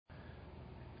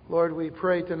Lord, we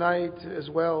pray tonight as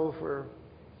well for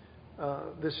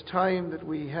this time that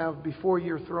we have before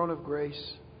your throne of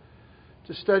grace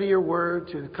to study your word,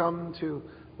 to come to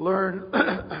learn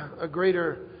a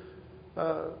greater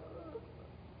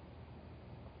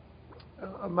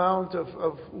amount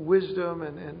of wisdom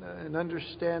and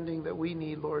understanding that we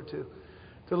need, Lord,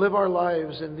 to live our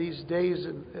lives in these days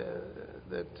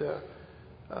that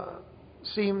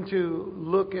seem to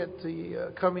look at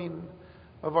the coming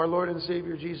of our Lord and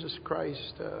Savior Jesus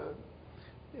Christ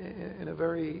in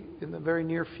the very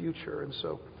near future. And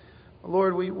so,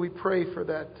 Lord, we pray for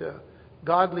that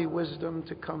godly wisdom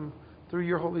to come through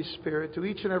your Holy Spirit to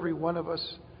each and every one of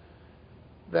us,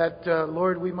 that,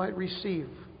 Lord, we might receive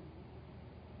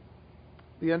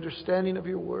the understanding of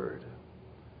your word.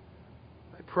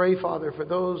 I pray, Father, for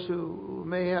those who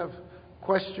may have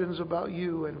questions about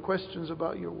you and questions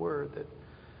about your word, that,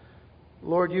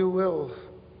 Lord, you will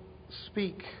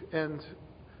speak and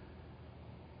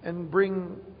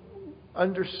bring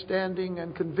understanding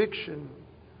and conviction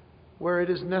where it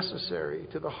is necessary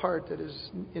to the heart that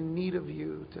is in need of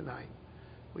you tonight.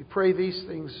 We pray these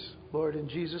things, Lord, in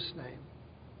Jesus' name.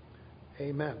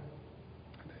 Amen.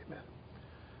 Amen.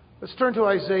 Let's turn to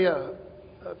Isaiah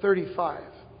 35.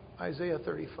 Isaiah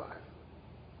 35.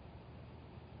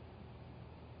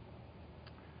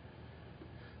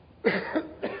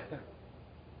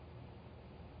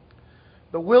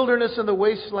 The wilderness and the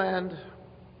wasteland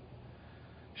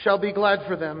shall be glad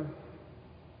for them,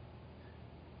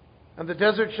 and the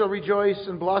desert shall rejoice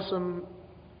and blossom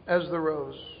as the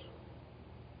rose.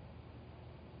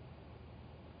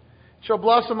 It shall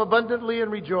blossom abundantly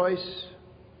and rejoice,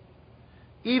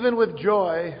 even with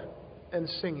joy and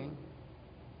singing.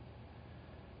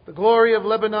 The glory of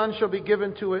Lebanon shall be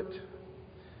given to it,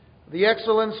 the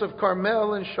excellence of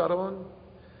Carmel and Sharon.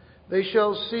 They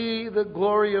shall see the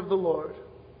glory of the Lord,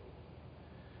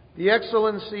 the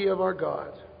excellency of our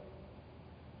God.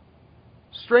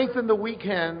 Strengthen the weak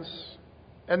hands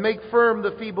and make firm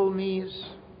the feeble knees.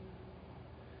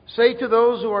 Say to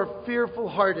those who are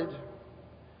fearful-hearted,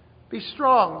 be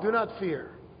strong, do not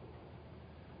fear.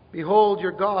 Behold,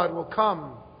 your God will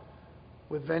come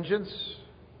with vengeance.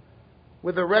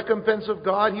 With the recompense of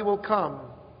God, He will come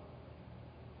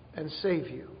and save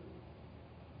you.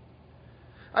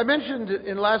 I mentioned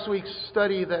in last week's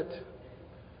study that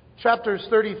chapters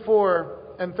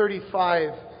 34 and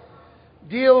 35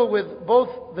 deal with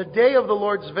both the day of the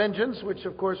Lord's vengeance, which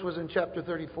of course was in chapter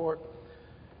 34,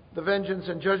 the vengeance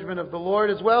and judgment of the Lord,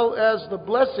 as well as the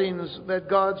blessings that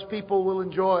God's people will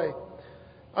enjoy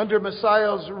under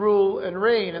Messiah's rule and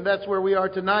reign. And that's where we are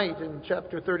tonight in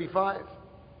chapter 35.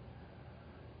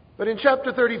 But in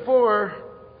chapter 34,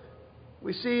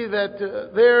 we see that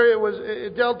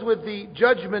it dealt with the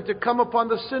judgment to come upon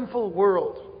the sinful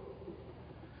world.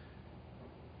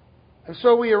 And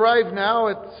so we arrive now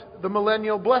at the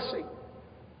millennial blessing.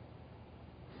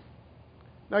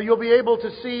 Now you'll be able to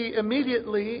see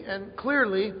immediately and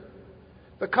clearly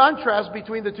the contrast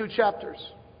between the two chapters.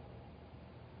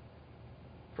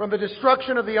 From the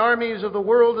destruction of the armies of the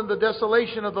world and the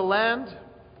desolation of the land,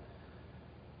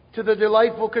 to the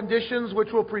delightful conditions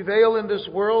which will prevail in this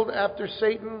world after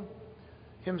Satan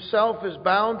himself is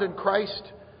bound and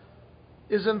Christ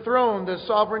is enthroned as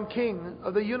sovereign king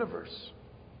of the universe.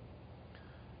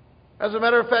 As a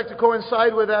matter of fact, to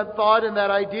coincide with that thought and that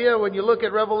idea, when you look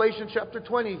at Revelation chapter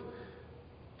 20,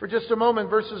 for just a moment,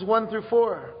 verses 1 through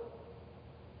 4,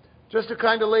 just to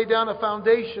kind of lay down a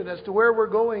foundation as to where we're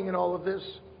going in all of this.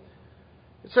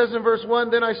 It says in verse 1,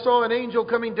 Then I saw an angel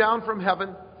coming down from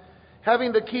heaven,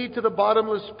 having the key to the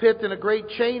bottomless pit and a great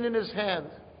chain in his hand.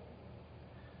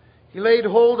 He laid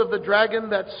hold of the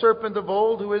dragon, that serpent of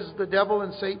old, who is the devil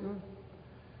and Satan,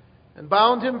 and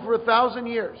bound him for 1,000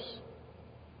 years.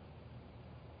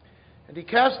 And he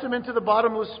cast him into the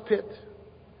bottomless pit,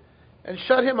 and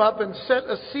shut him up, and set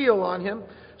a seal on him,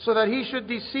 so that he should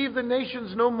deceive the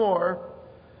nations no more,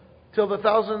 till the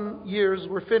 1,000 years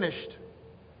were finished.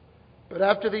 But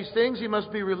after these things he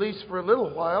must be released for a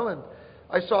little while. And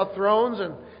I saw thrones,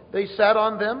 and they sat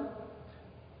on them,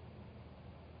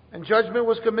 and judgment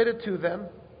was committed to them.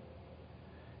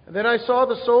 And then I saw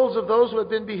the souls of those who had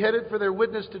been beheaded for their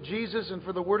witness to Jesus and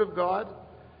for the word of God,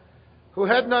 who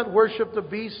had not worshipped the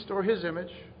beast or his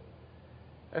image,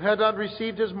 and had not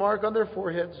received his mark on their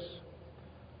foreheads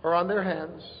or on their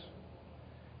hands.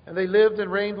 And they lived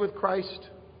and reigned with Christ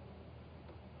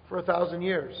for 1,000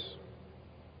 years.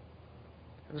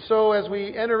 And so as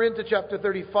we enter into chapter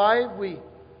 35, we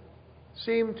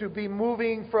seem to be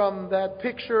moving from that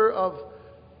picture of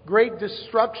great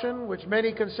destruction, which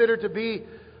many consider to be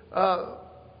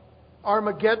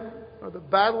Armageddon, or the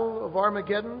Battle of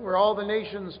Armageddon, where all the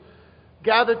nations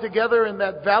gathered together in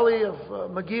that valley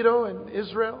of Megiddo in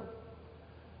Israel.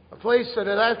 A place that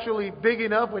is actually big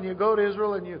enough when you go to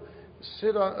Israel and you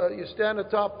stand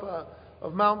atop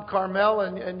of Mount Carmel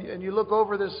and you look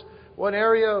over this one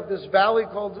area of this valley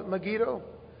called Megiddo,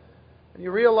 and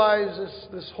you realize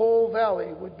this whole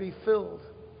valley would be filled.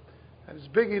 And it's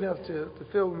big enough to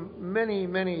fill many,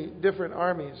 many different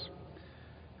armies.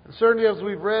 And certainly as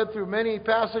we've read through many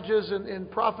passages in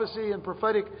prophecy and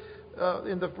prophetic,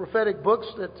 in the prophetic books,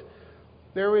 that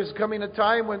there is coming a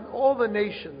time when all the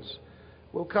nations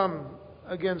will come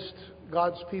against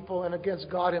God's people and against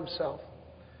God Himself.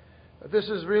 This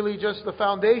is really just the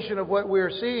foundation of what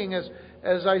we're seeing as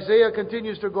Isaiah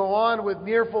continues to go on with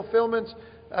near fulfillments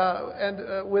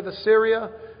and with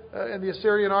Assyria and the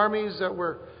Assyrian armies that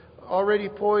were already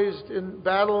poised in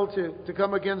battle to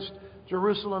come against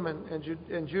Jerusalem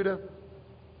and Judah.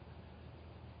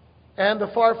 And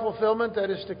the far fulfillment that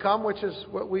is to come, which is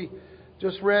what we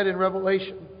just read in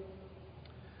Revelation.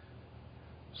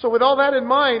 So with all that in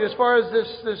mind, as far as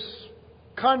this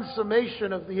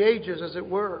consummation of the ages, as it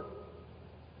were,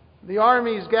 the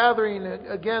armies gathering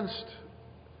against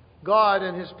God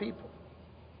and His people,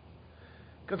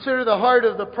 consider the heart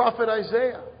of the prophet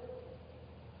Isaiah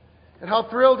and how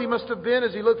thrilled he must have been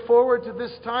as he looked forward to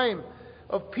this time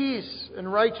of peace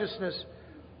and righteousness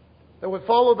that would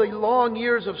follow the long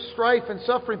years of strife and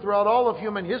suffering throughout all of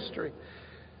human history.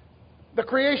 The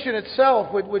creation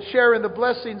itself would share in the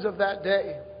blessings of that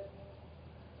day.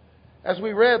 As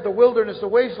we read, the wilderness, the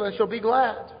wasteland shall be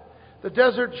glad. The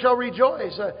desert shall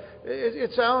rejoice.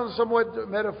 It sounds somewhat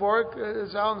metaphoric.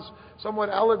 It sounds somewhat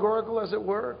allegorical, as it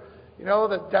were. You know,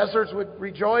 the deserts would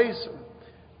rejoice.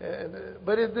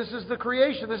 But this is the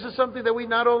creation. This is something that we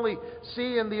not only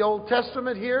see in the Old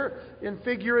Testament here in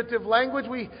figurative language,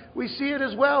 we see it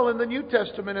as well in the New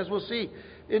Testament, as we'll see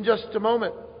in just a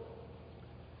moment.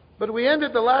 But we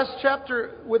ended the last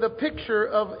chapter with a picture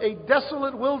of a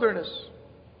desolate wilderness.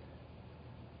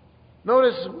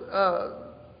 Notice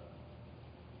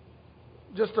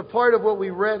just a part of what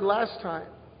we read last time.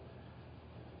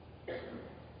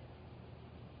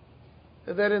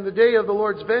 That in the day of the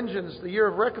Lord's vengeance, the year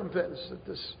of recompense, that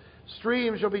the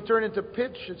stream shall be turned into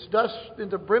pitch, its dust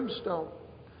into brimstone,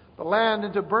 the land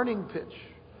into burning pitch.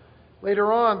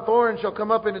 Later on, thorns shall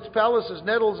come up in its palaces,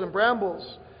 nettles and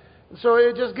brambles. And so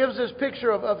it just gives this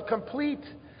picture of complete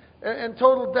and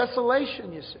total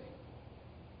desolation, you see.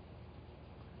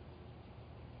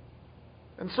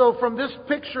 And so from this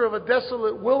picture of a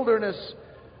desolate wilderness,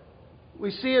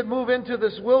 we see it move into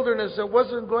this wilderness that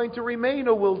wasn't going to remain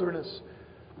a wilderness.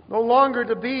 No longer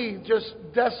to be just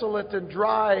desolate and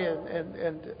dry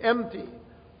and empty.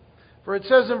 For it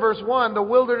says in verse 1, the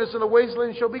wilderness and the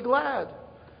wasteland shall be glad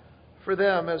for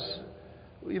them. As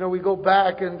you know, we go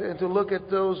back and to look at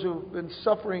those who've been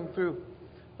suffering through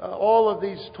all of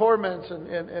these torments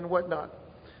and whatnot.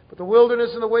 But the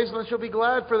wilderness and the wasteland shall be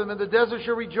glad for them, and the desert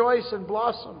shall rejoice and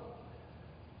blossom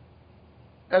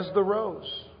as the rose.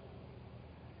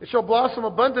 It shall blossom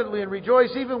abundantly and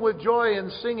rejoice even with joy and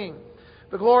singing.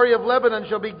 The glory of Lebanon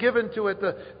shall be given to it,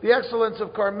 the excellence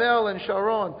of Carmel and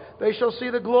Sharon. They shall see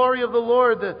the glory of the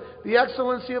Lord, the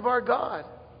excellency of our God.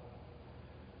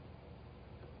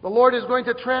 The Lord is going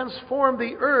to transform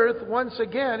the earth once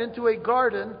again into a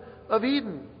garden of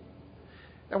Eden.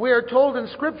 And we are told in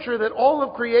Scripture that all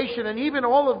of creation and even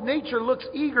all of nature looks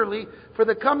eagerly for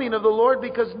the coming of the Lord,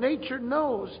 because nature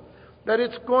knows that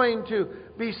it's going to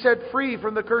be set free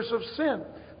from the curse of sin.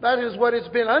 That is what it's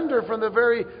been under from the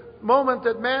very moment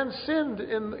that man sinned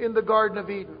in the Garden of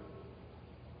Eden.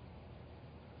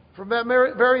 From that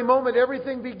very moment,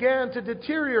 everything began to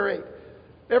deteriorate.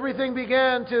 Everything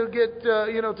began to get,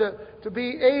 to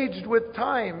be aged with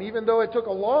time, even though it took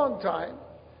a long time.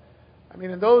 I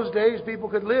mean, in those days, people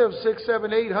could live 600,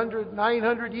 700, 800,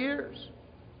 900 years.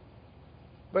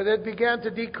 But it began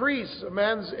to decrease. A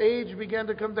man's age began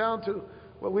to come down to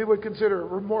what we would consider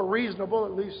more reasonable,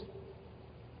 at least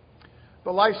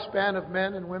the lifespan of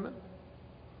men and women.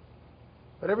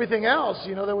 But everything else,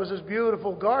 there was this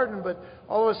beautiful garden, but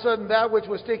all of a sudden that which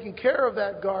was taking care of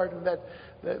that garden, that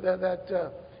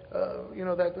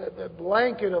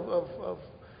blanket of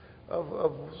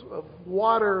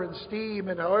water and steam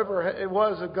and however it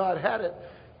was that God had it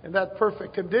in that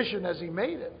perfect condition as He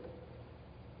made it,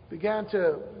 began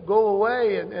to go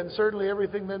away, and certainly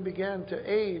everything then began to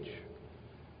age.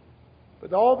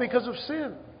 But all because of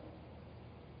sin.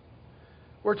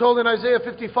 We're told in Isaiah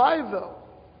 55, though,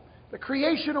 the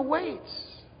creation awaits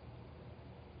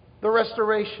the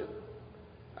restoration.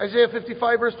 Isaiah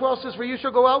 55 verse 12 says, for you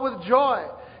shall go out with joy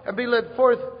and be led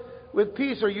forth with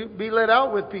peace, or you be led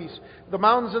out with peace. The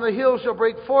mountains and the hills shall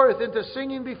break forth into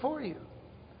singing before you.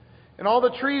 And all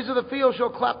the trees of the field shall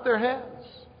clap their hands.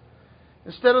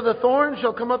 Instead of the thorn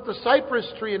shall come up the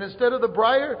cypress tree, and instead of the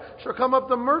briar shall come up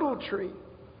the myrtle tree.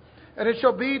 And it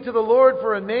shall be to the Lord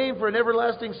for a name, for an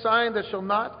everlasting sign that shall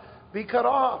not be cut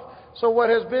off. So what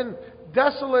has been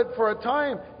desolate for a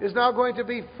time is now going to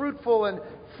be fruitful and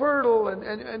fertile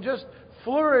and just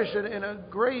flourish in a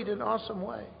great and awesome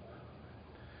way.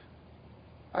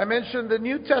 I mentioned the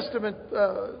New Testament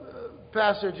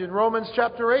passage in Romans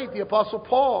chapter 8. The Apostle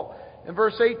Paul, in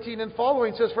verse 18 and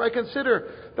following, says, "For I consider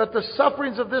that the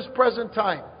sufferings of this present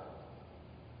time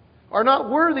are not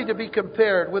worthy to be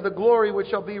compared with the glory which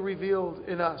shall be revealed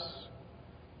in us.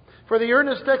 For the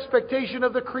earnest expectation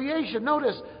of the creation,"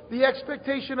 notice, the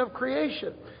expectation of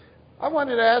creation. I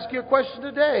wanted to ask you a question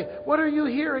today. What are you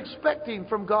here expecting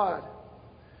from God?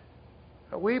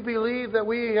 We believe that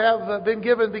we have been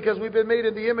given, because we've been made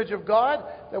in the image of God,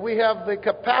 that we have the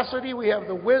capacity, we have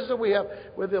the wisdom, we have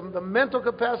with the mental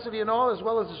capacity and all, as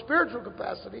well as the spiritual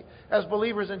capacity as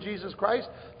believers in Jesus Christ,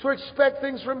 to expect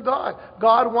things from God.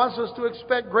 God wants us to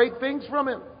expect great things from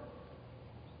Him.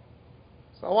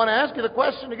 So I want to ask you the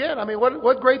question again.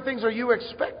 What great things are you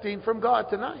expecting from God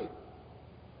tonight?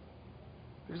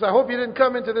 Because I hope you didn't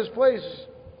come into this place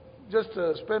just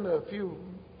to spend a few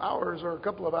hours or a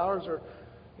couple of hours or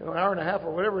an hour and a half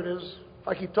or whatever it is. If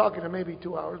I keep talking, it may be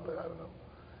 2 hours, but I don't know.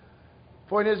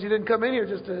 Point is, you didn't come in here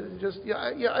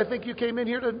I think you came in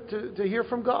here to hear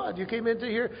from God. You came in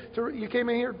here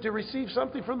to receive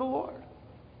something from the Lord.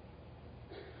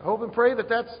 I hope and pray that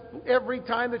that's every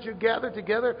time that you gather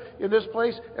together in this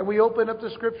place and we open up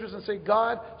the Scriptures and say,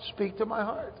 "God, speak to my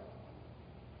heart."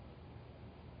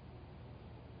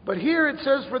 But here it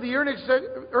says, "For the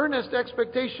earnest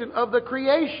expectation of the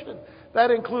creation."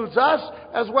 That includes us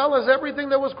as well as everything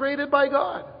that was created by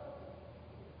God.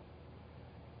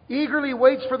 "Eagerly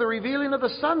waits for the revealing of the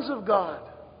sons of God.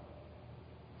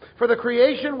 For the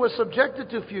creation was subjected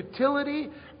to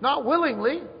futility, not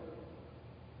willingly,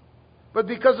 but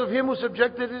because of Him who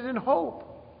subjected it in hope.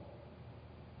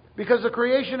 Because the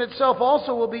creation itself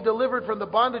also will be delivered from the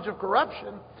bondage of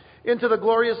corruption into the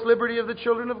glorious liberty of the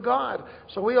children of God."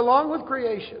 So we, along with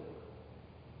creation,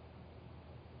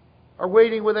 are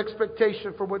waiting with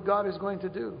expectation for what God is going to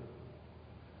do.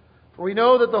 "For we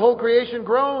know that the whole creation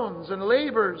groans and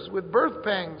labors with birth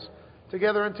pangs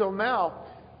together until now."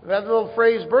 That little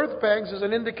phrase, birth pangs, is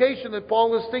an indication that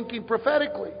Paul is thinking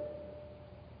prophetically.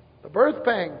 The birth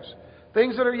pangs,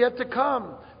 things that are yet to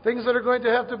come, things that are going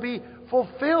to have to be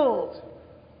fulfilled.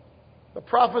 The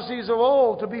prophecies of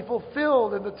old to be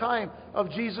fulfilled in the time of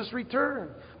Jesus'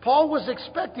 return. Paul was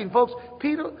expecting, folks,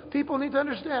 people need to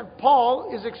understand,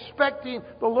 Paul is expecting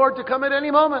the Lord to come at any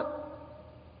moment.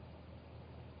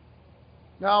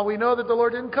 Now, we know that the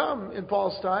Lord didn't come in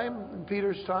Paul's time, in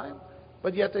Peter's time,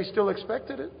 but yet they still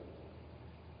expected it.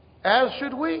 As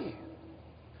should we.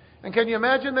 And can you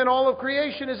imagine that all of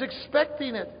creation is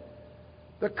expecting it?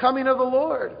 The coming of the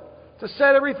Lord, to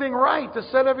set everything right, to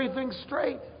set everything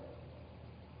straight.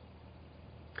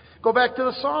 Go back to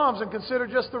the Psalms and consider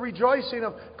just the rejoicing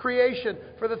of creation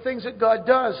for the things that God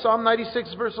does. Psalm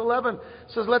 96 verse 11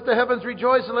 says, "Let the heavens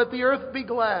rejoice and let the earth be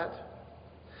glad.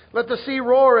 Let the sea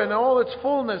roar in all its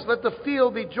fullness. Let the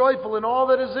field be joyful in all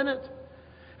that is in it.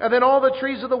 And then all the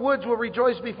trees of the woods will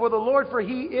rejoice before the Lord, for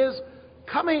He is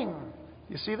coming."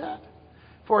 You see that?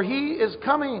 For He is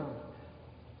coming.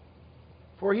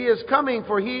 For He is coming.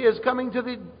 For He is coming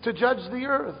to judge the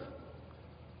earth.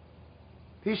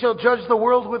 "He shall judge the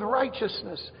world with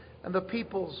righteousness and the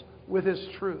peoples with His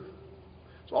truth."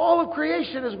 So all of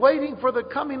creation is waiting for the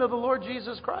coming of the Lord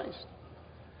Jesus Christ.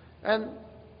 And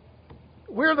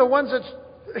we're the ones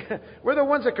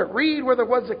that can read, we're the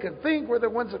ones that can think, we're the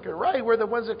ones that can write, we're the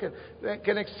ones that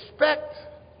can expect.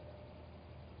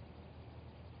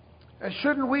 And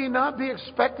shouldn't we not be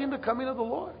expecting the coming of the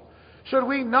Lord? Should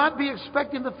we not be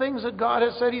expecting the things that God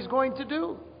has said He's going to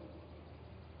do?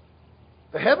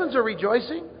 The heavens are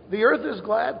rejoicing. The earth is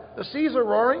glad. The seas are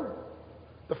roaring.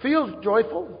 The fields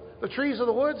joyful. The trees of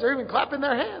the woods, they're even clapping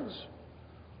their hands.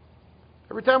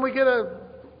 Every time we get a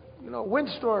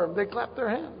windstorm, they clap their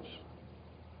hands.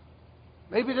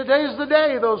 Maybe today's the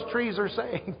day, those trees are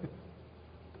saying.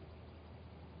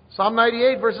 Psalm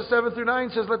 98 verses 7 through 9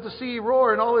 says, "Let the sea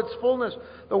roar in all its fullness,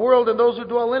 the world and those who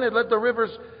dwell in it. Let the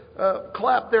rivers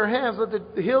clap their hands.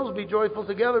 Let the hills be joyful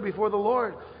together before the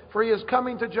Lord. For He is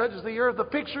coming to judge the earth." The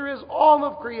picture is all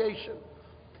of creation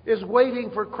is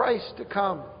waiting for Christ to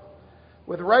come.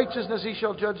 "With righteousness He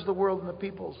shall judge the world and the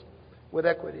peoples with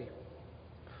equity."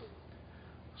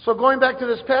 So going back to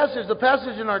this passage, the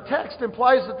passage in our text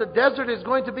implies that the desert is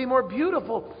going to be more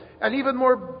beautiful and even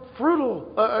more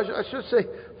fruitful.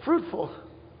 Fruitful.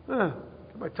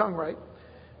 Get my tongue right.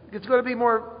 It's going to be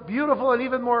more beautiful and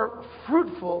even more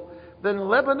fruitful than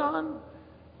Lebanon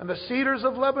and the cedars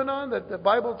of Lebanon that the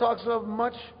Bible talks of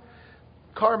much.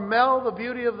 Carmel, the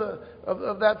beauty of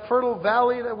that fertile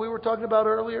valley that we were talking about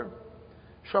earlier.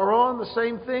 Sharon, the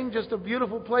same thing, just a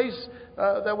beautiful place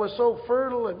that was so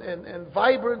fertile and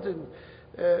vibrant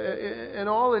and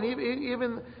all. And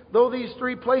even though these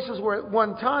three places were at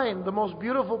one time the most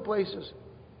beautiful places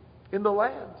in the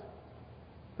land,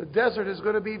 the desert is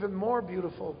going to be even more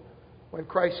beautiful when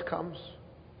Christ comes.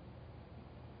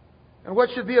 And what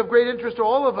should be of great interest to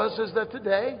all of us is that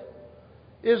today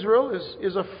Israel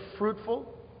is a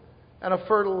fruitful and a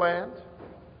fertile land.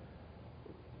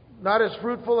 Not as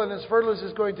fruitful and as fertile as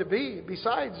it's going to be.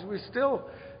 Besides, we still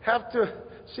have to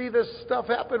see this stuff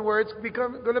happen where it's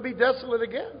going to be desolate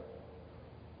again.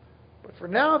 But for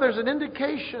now, there's an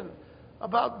indication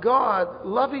about God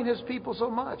loving His people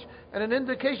so much. And an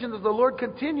indication that the Lord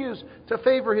continues to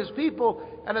favor His people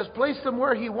and has placed them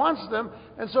where He wants them.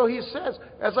 And so He says,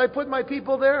 as I put my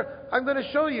people there, I'm going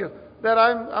to show you that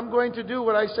I'm going to do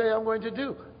what I say I'm going to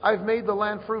do. I've made the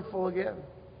land fruitful again.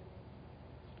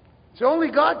 So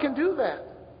only God can do that.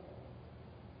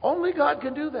 Only God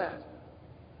can do that.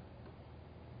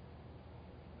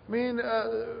 I mean,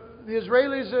 the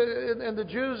Israelis and the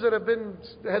Jews that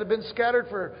had been scattered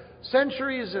for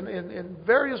centuries in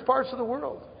various parts of the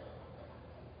world,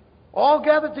 all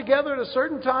gathered together at a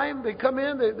certain time. They come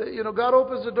in. God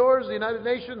opens the doors. The United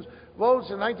Nations votes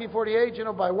in 1948.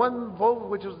 By one vote,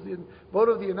 which was the vote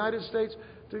of the United States,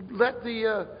 to let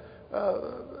the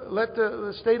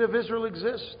state of Israel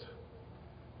exist.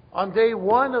 On day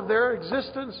one of their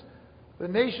existence, the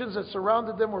nations that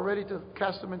surrounded them were ready to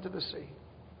cast them into the sea.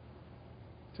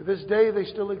 To this day, they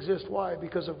still exist. Why?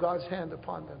 Because of God's hand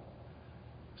upon them.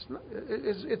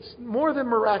 It's more than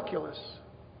miraculous.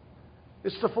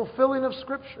 It's the fulfilling of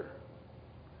Scripture.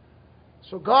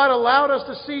 So God allowed us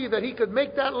to see that He could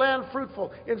make that land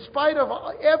fruitful. In spite of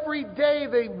every day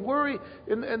they worry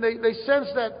and they sense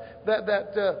that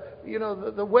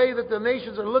the way that the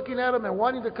nations are looking at them and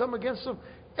wanting to come against them.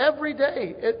 Every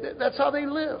day. That's how they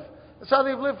live. That's how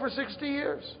they've lived for 60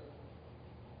 years.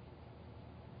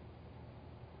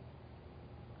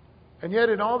 And yet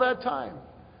in all that time,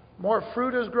 more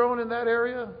fruit has grown in that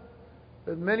area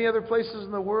than many other places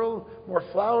in the world. More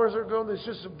flowers are grown. It's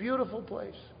just a beautiful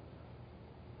place.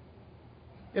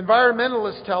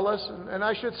 Environmentalists tell us, and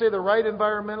I should say the right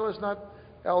environmentalists, not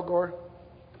Al Gore.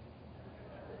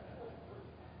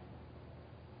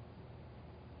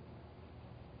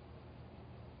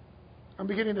 I'm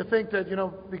beginning to think that,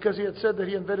 because he had said that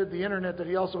he invented the internet, that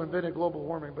he also invented global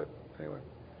warming. But anyway.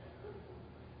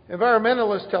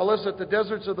 Environmentalists tell us that the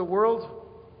deserts of the world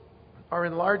are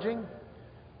enlarging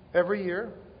every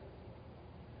year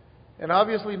and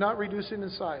obviously not reducing in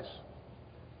size.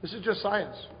 This is just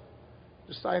science.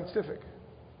 Just scientific.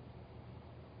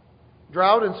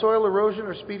 Drought and soil erosion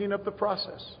are speeding up the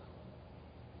process.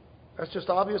 That's just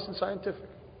obvious and scientific.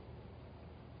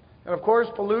 And of course,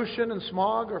 pollution and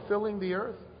smog are filling the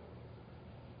earth.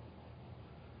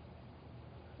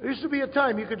 There used to be a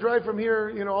time you could drive from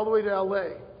here, all the way to LA.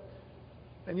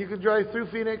 And you could drive through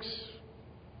Phoenix.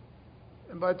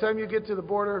 And by the time you get to the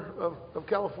border of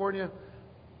California,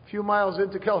 a few miles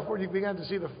into California, you began to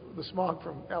see the smog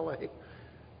from LA.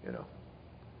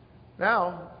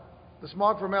 Now, the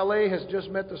smog from LA has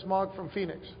just met the smog from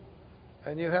Phoenix.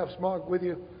 And you have smog with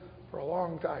you for a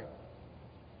long time.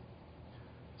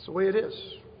 It's the way it is.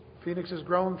 Phoenix has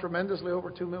grown tremendously,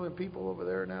 over 2 million people over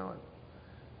there now. And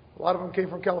a lot of them came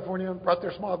from California and brought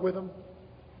their smog with them.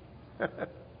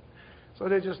 So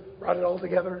they just brought it all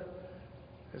together.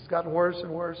 It's gotten worse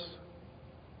and worse.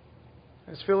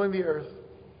 And it's filling the earth.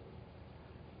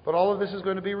 But all of this is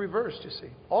going to be reversed, you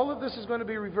see. All of this is going to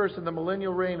be reversed in the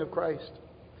millennial reign of Christ.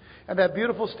 And that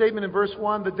beautiful statement in verse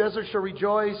 1, the desert shall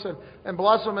rejoice and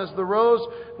blossom as the rose,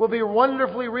 will be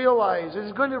wonderfully realized. It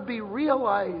is going to be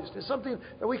realized. It's something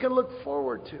that we can look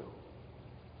forward to.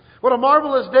 What a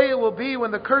marvelous day it will be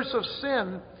when the curse of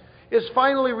sin is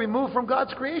finally removed from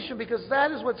God's creation, because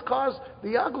that is what's caused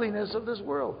the ugliness of this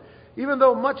world. Even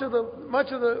though much of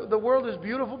the world is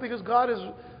beautiful because God has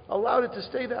allowed it to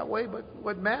stay that way, but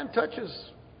what man touches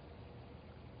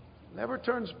never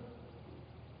turns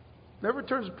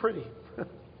pretty.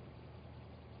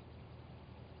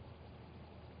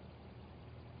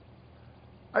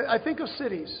 I think of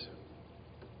cities.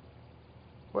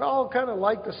 We all kind of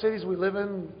like the cities we live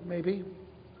in, maybe.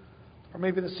 Or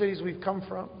maybe the cities we've come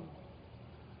from.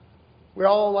 We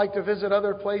all like to visit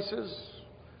other places.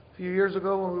 A few years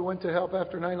ago when we went to help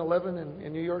after 9/11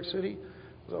 in New York City,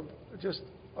 it was just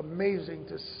amazing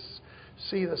to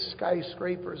see the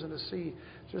skyscrapers and to see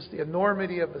just the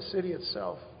enormity of the city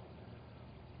itself.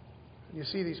 And you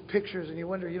see these pictures and you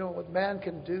wonder, what man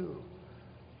can do.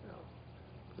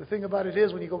 The thing about it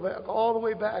is, when you go back all the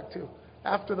way back to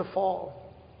after the fall,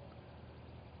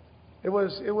 it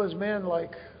was men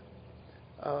like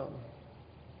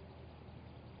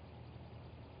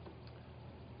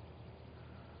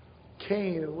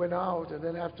Cain who went out, and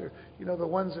then after, the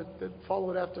ones that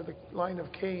followed after the line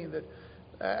of Cain that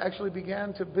actually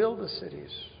began to build the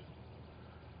cities.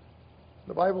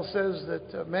 The Bible says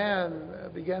that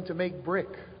man began to make brick.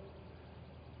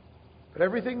 But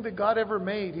everything that God ever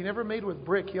made, He never made with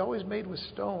brick. He always made with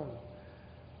stone.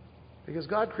 Because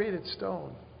God created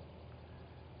stone.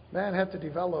 Man had to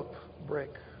develop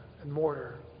brick and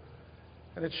mortar.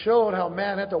 And it showed how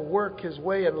man had to work his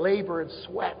way and labor and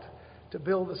sweat to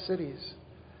build the cities.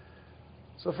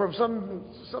 So from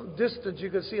some distance you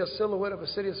could see a silhouette of a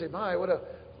city and say, my, what a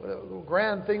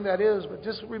grand thing that is. But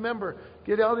just remember,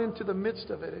 get out into the midst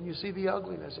of it and you see the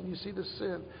ugliness and you see the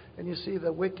sin and you see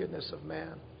the wickedness of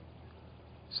man.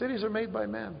 Cities are made by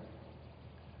man.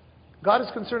 God is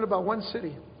concerned about one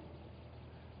city,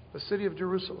 the city of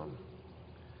Jerusalem.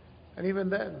 And even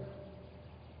then,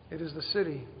 it is the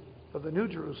city of the New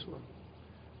Jerusalem,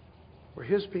 where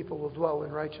His people will dwell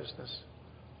in righteousness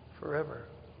forever.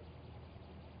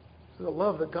 The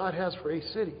love that God has for a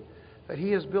city that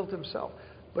He has built Himself.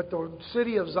 But the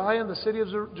city of Zion, the city of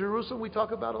Jerusalem we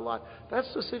talk about a lot,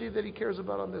 that's the city that He cares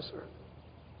about on this earth.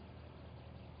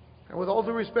 And with all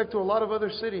due respect to a lot of other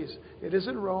cities, it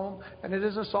isn't Rome, and it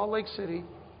isn't Salt Lake City,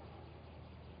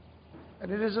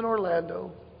 and it isn't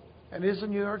Orlando, and it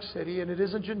isn't New York City, and it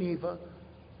isn't Geneva,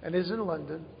 and it isn't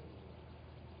London,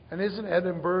 and it isn't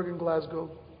Edinburgh and Glasgow.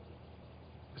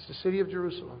 It's the city of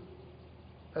Jerusalem.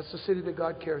 That's the city that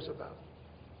God cares about.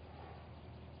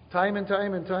 Time and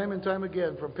time and time and time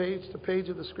again, from page to page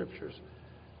of the Scriptures,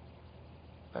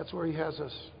 that's where He has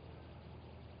us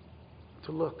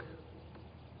to look.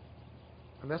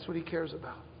 And that's what He cares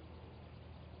about.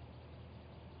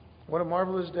 What a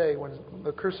marvelous day when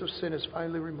the curse of sin is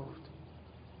finally removed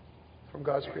from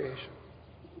God's creation.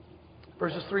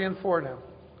 Verses 3 and 4 now.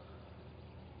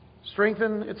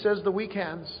 Strengthen, it says, the weak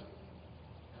hands,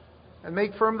 and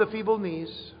make firm the feeble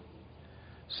knees.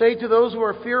 Say to those who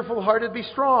are fearful-hearted, be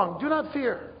strong, do not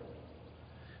fear.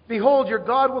 Behold, your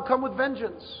God will come with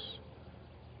vengeance,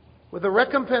 with the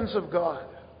recompense of God.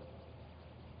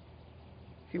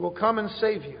 He will come and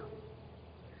save you.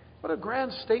 What a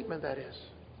grand statement that is.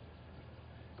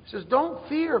 He says, don't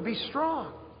fear, be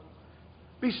strong.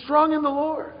 Be strong in the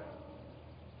Lord.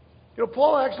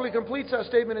 Paul actually completes that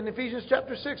statement in Ephesians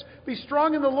chapter 6. Be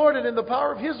strong in the Lord and in the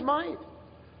power of His might.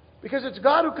 Because it's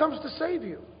God who comes to save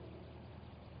you.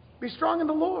 Be strong in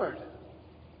the Lord.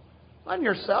 Not in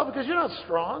yourself, because you're not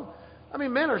strong. I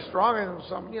mean, men are strong in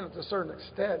some, to a certain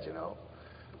extent,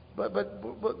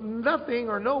 But nothing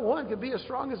or no one can be as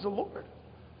strong as the Lord.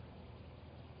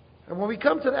 And when we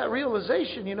come to that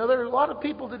realization, there are a lot of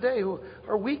people today who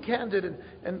are weak-handed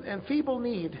and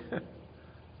feeble-kneed,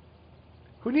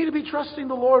 who need to be trusting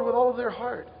the Lord with all of their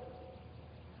heart.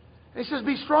 And He says,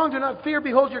 be strong, do not fear.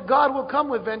 Behold, your God will come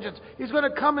with vengeance. He's going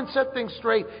to come and set things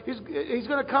straight. He's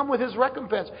going to come with His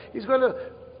recompense. He's going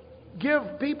to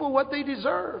give people what they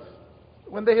deserve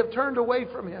when they have turned away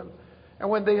from Him and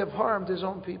when they have harmed His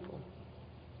own people.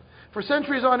 For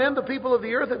centuries on end, the people of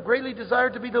the earth have greatly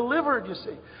desired to be delivered,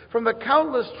 from the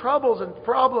countless troubles and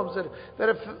problems that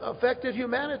have affected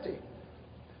humanity.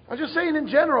 I'm just saying in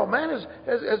general, man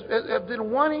has been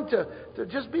wanting to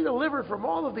just be delivered from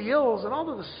all of the ills and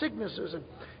all of the sicknesses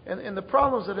and the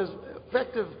problems that has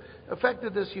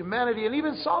affected this humanity. And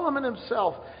even Solomon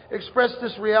himself expressed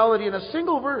this reality in a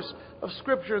single verse of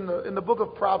Scripture in the book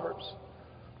of Proverbs.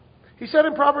 He said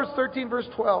in Proverbs 13 verse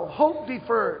 12, hope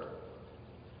deferred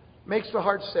makes the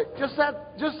heart sick. Just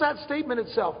that statement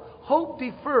itself. Hope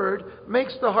deferred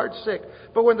makes the heart sick.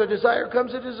 But when the desire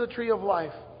comes, it is a tree of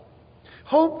life.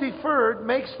 Hope deferred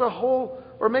makes the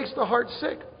heart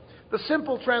sick. The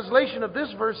simple translation of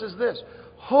this verse is this: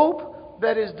 hope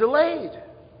that is delayed.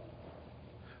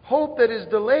 Hope that is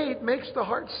delayed makes the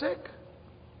heart sick.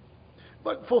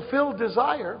 But fulfilled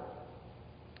desire,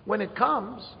 when it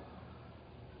comes,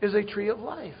 is a tree of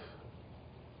life.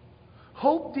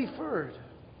 Hope deferred.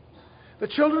 The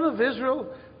children of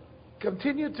Israel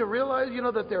continued to realize,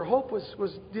 that their hope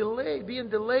was delayed, being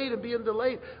delayed.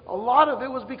 A lot of it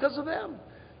was because of them.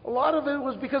 A lot of it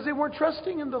was because they weren't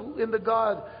trusting in the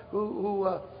God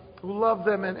who loved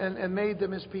them and made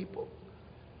them His people.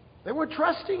 They weren't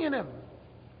trusting in Him.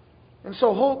 And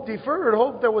so hope deferred,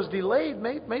 hope that was delayed,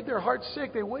 made their hearts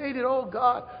sick. They waited, oh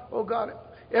God, oh God.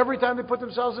 Every time they put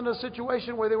themselves in a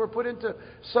situation where they were put into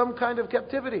some kind of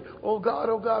captivity, oh God,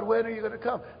 when are you going to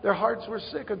come? Their hearts were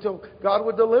sick until God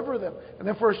would deliver them. And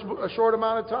then for a short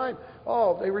amount of time,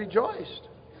 they rejoiced.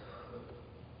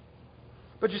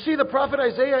 But you see, the prophet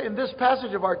Isaiah in this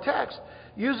passage of our text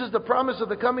uses the promise of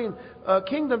the coming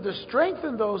kingdom to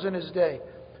strengthen those in his day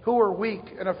who were weak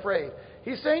and afraid.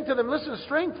 He's saying to them, listen,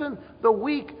 strengthen the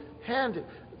weak-handed.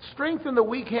 Strengthen the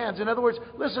weak hands. In other words,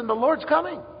 listen, the Lord's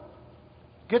coming.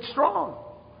 Get strong.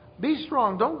 Be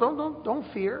strong.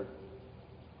 Don't fear.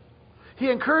 He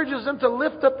encourages them to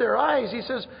lift up their eyes. He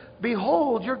says,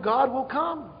 behold, your God will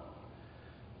come.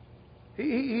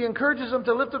 He encourages them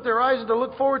to lift up their eyes and to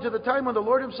look forward to the time when the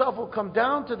Lord Himself will come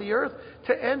down to the earth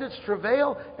to end its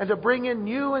travail and to bring in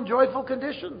new and joyful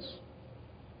conditions,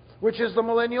 which is the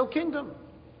millennial kingdom.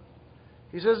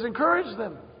 He says, encourage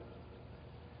them.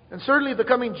 And certainly the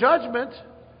coming judgment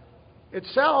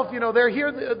itself, they're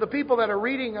here, the people that are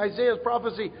reading Isaiah's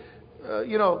prophecy,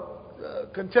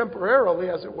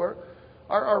 contemporarily, as it were,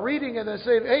 are reading and they're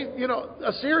saying, hey,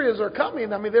 Assyrians are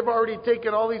coming. I mean, they've already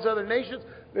taken all these other nations.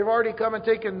 They've already come and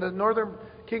taken the northern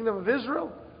kingdom of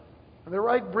Israel. And they're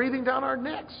right breathing down our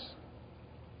necks.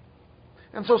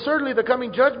 And so certainly the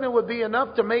coming judgment would be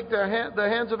enough to make the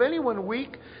hands of anyone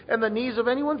weak and the knees of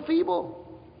anyone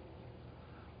feeble.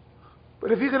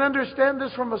 But if you can understand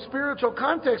this from a spiritual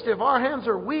context, if our hands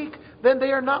are weak, then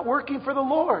they are not working for the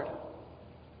Lord.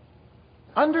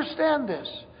 Understand this,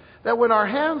 that when our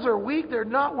hands are weak, they're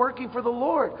not working for the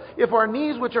Lord. If our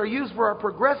knees, which are used for our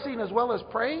progressing as well as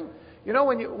praying,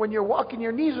 when you're walking,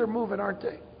 your knees are moving, aren't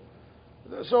they?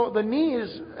 So the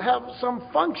knees have some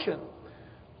function.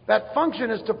 That function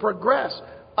is to progress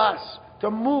us, to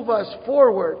move us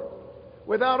forward.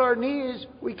 Without our knees,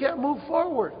 we can't move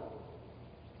forward.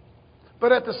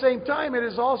 But at the same time, it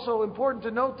is also important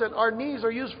to note that our knees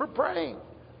are used for praying.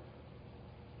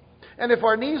 And if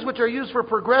our knees, which are used for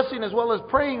progressing as well as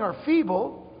praying, are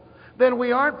feeble, then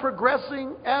we aren't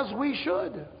progressing as we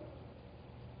should.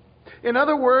 In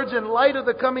other words, in light of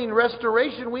the coming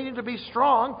restoration, we need to be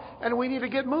strong and we need to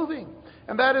get moving.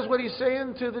 And that is what He's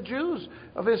saying to the Jews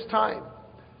of His time.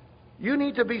 You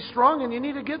need to be strong and you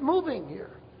need to get moving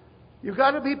here. You've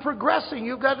got to be progressing.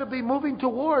 You've got to be moving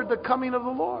toward the coming of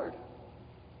the Lord.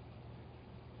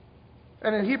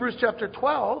 And in Hebrews chapter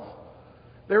 12,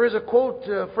 there is a quote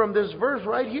from this verse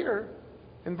right here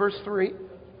in verse 3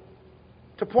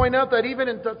 to point out that even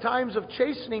in the times of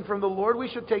chastening from the Lord, we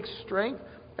should take strength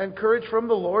and courage from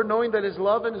the Lord, knowing that His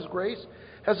love and His grace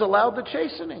has allowed the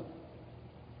chastening.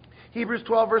 Hebrews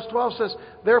 12 verse 12 says,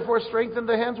 therefore strengthen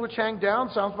the hands which hang down.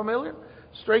 Sound familiar?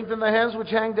 Strengthen the hands which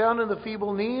hang down and the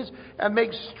feeble knees, and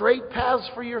make straight paths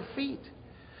for your feet,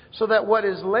 so that what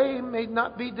is lame may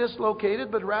not be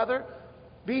dislocated, but rather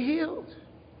be healed.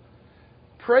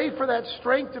 Pray for that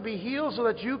strength to be healed so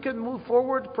that you can move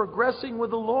forward progressing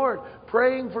with the Lord.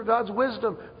 Praying for God's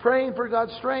wisdom. Praying for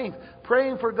God's strength.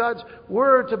 Praying for God's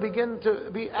Word to begin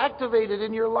to be activated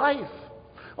in your life.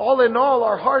 All in all,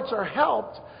 our hearts are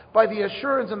helped by the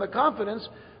assurance and the confidence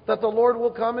that the Lord will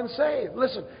come and save.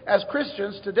 Listen, as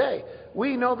Christians today,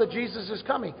 we know that Jesus is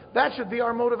coming. That should be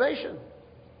our motivation.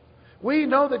 We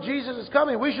know that Jesus is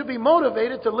coming. We should be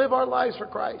motivated to live our lives for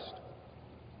Christ.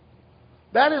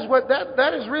 That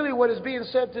is really what is being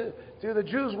said to the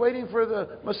Jews waiting for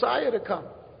the Messiah to come.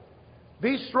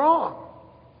 Be strong.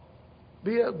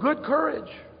 Be of good courage.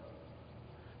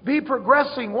 Be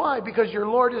progressing. Why? Because your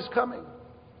Lord is coming.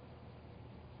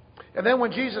 And then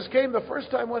when Jesus came the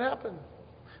first time, what happened?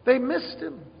 They missed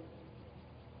Him.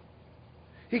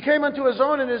 He came unto His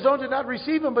own, and His own did not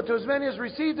receive Him. But to as many as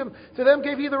received Him, to them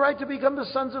gave He the right to become the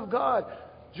sons of God,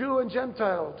 Jew and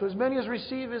Gentile. To as many as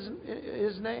receive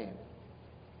His name.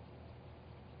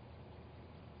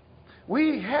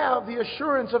 We have the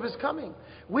assurance of His coming.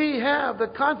 We have the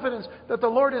confidence that the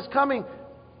Lord is coming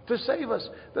to save us,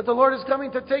 that the Lord is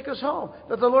coming to take us home,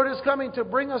 that the Lord is coming to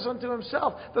bring us unto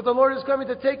Himself, that the Lord is coming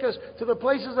to take us to the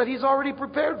places that He's already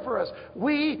prepared for us.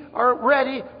 We are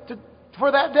ready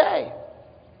for that day.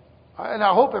 And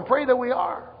I hope and pray that we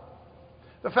are.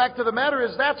 The fact of the matter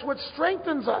is that's what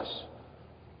strengthens us.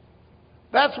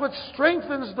 That's what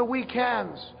strengthens the weak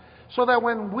hands. So that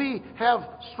when we have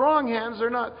strong hands, they're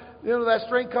not, that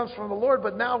strength comes from the Lord,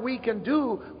 but now we can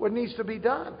do what needs to be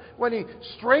done. When He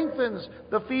strengthens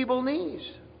the feeble knees.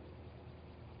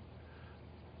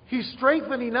 He's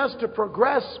strengthening us to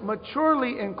progress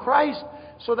maturely in Christ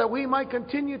so that we might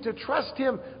continue to trust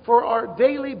Him for our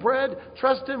daily bread,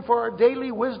 trust Him for our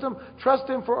daily wisdom, trust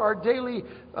Him for our daily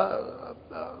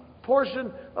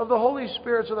portion of the Holy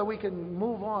Spirit so that we can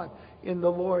move on in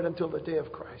the Lord until the day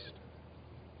of Christ.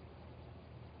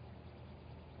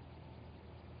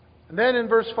 And then in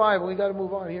verse 5, we got to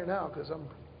move on here now because I'm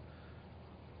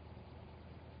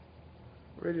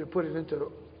ready to put it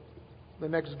into the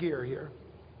next gear here.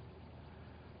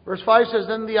 Verse 5 says,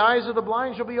 "Then the eyes of the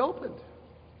blind shall be opened,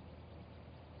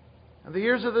 and the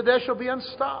ears of the deaf shall be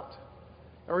unstopped."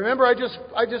 Now remember, I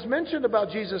just mentioned about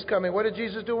Jesus coming. What did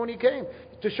Jesus do when He came?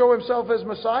 To show Himself as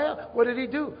Messiah, what did He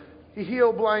do? He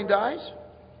healed blind eyes.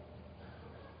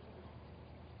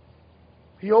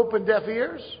 He opened deaf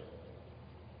ears.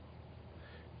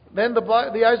 Then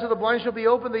the eyes of the blind shall be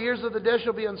opened, the ears of the deaf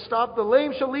shall be unstopped, the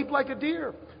lame shall leap like a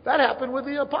deer. That happened with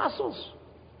the apostles,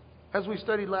 as we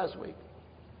studied last week,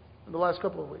 in the last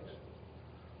couple of weeks.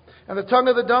 And the tongue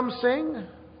of the dumb sing,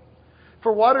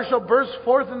 for water shall burst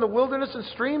forth in the wilderness and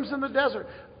streams in the desert.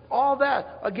 All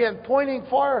that, again, pointing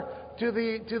far to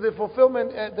the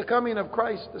fulfillment at the coming of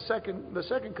Christ, the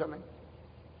second coming.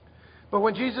 But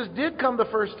when Jesus did come the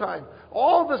first time,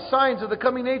 all the signs of the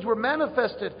coming age were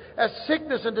manifested as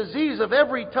sickness and disease of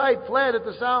every type fled at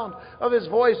the sound of His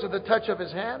voice or the touch of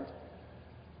His hand.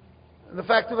 And the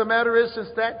fact of the matter is, since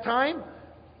that time,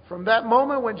 from that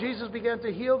moment when Jesus began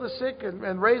to heal the sick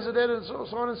and raise the dead and so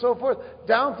on and so forth,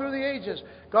 down through the ages,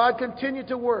 God continued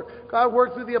to work. God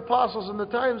worked through the apostles in the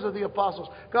times of the apostles.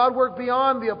 God worked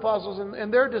beyond the apostles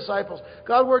and their disciples.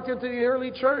 God worked into the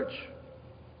early church.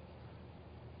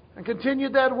 And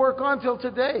continued that work on till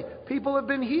today. People have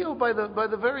been healed by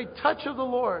the very touch of the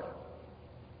Lord.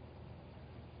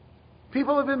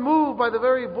 People have been moved by the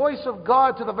very voice of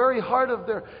God to the very heart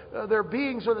of their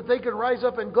being so that they can rise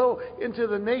up and go into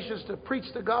the nations to preach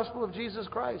the gospel of Jesus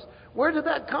Christ. Where did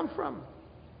that come from?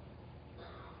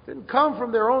 It didn't come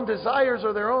from their own desires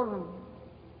or their own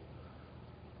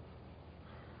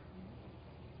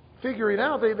figuring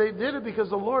out. They did it because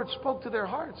the Lord spoke to their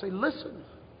hearts. They listened.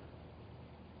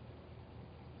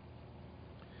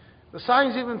 The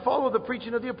signs even followed the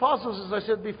preaching of the apostles, as I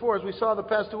said before, as we saw the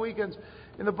past 2 weekends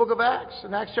in the book of Acts.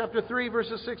 In Acts chapter 3,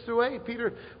 verses 6 through 8,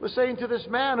 Peter was saying to this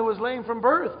man who was lame from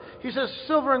birth, he says,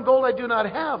 "Silver and gold I do not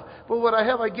have, but what I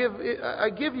have I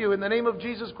give you in the name of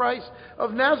Jesus Christ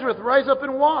of Nazareth. Rise up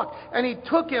and walk." And he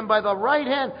took him by the right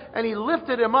hand and he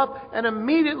lifted him up, and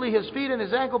immediately his feet and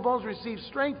his ankle bones received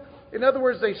strength. In other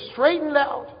words, they straightened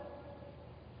out.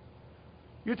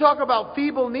 You talk about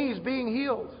feeble knees being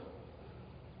healed.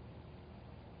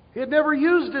 He had never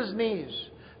used his knees.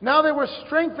 Now they were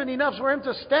strengthened enough for him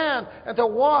to stand and to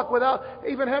walk without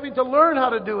even having to learn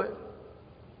how to do it.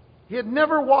 He had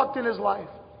never walked in his life.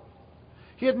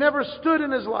 He had never stood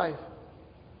in his life.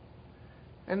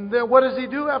 And then what does he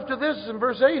do after this? In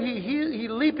verse 8, he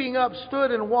leaping up,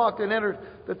 stood and walked and entered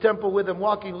the temple with him,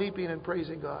 walking, leaping and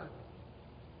praising God.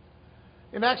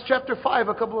 In Acts chapter 5,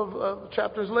 a couple of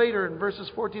chapters later, in verses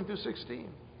 14 through 16,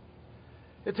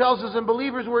 it tells us, "And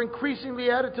believers were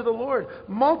increasingly added to the Lord,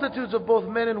 multitudes of both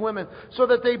men and women, so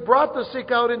that they brought the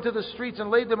sick out into the streets and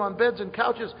laid them on beds and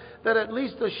couches, that at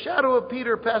least the shadow of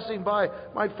Peter passing by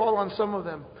might fall on some of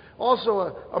them.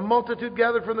 Also a multitude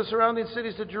gathered from the surrounding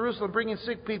cities to Jerusalem, bringing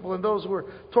sick people and those who were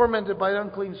tormented by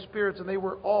unclean spirits, and they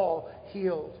were all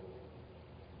healed."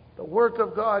 The work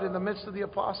of God in the midst of the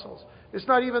apostles. It's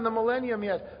not even the millennium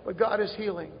yet, but God is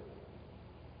healing.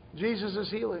 Jesus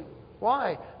is healing.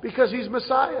 Why? Because He's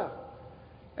Messiah.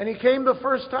 And He came the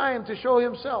first time to show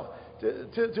Himself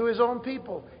to His own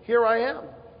people. Here I am.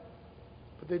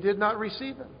 But they did not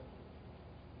receive Him.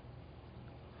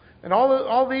 And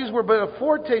all these were but a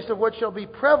foretaste of what shall be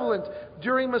prevalent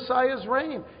during Messiah's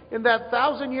reign. In that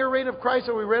 1,000-year reign of Christ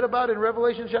that we read about in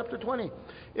Revelation chapter 20.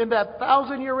 In that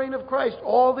 1,000-year reign of Christ,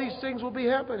 all these things will be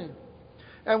happening.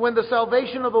 And when the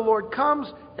salvation of the Lord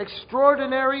comes,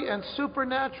 extraordinary and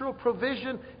supernatural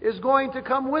provision is going to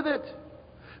come with it.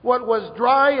 What was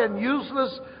dry and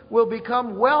useless will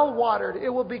become well watered. It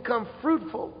will become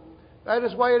fruitful. That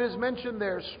is why it is mentioned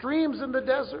there. Streams in the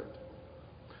desert.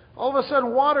 All of a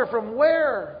sudden, water from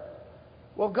where?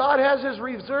 Well, God has His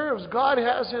reserves. God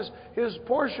has His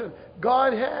portion.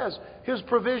 God has His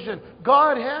provision.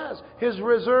 God has His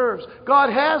reserves. God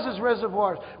has His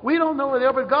reservoirs. We don't know where they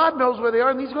are, but God knows where they are,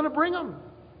 and He's going to bring them.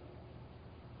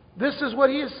 This is what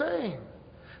He is saying.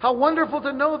 How wonderful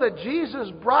to know that Jesus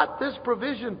brought this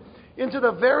provision into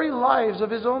the very lives of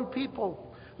His own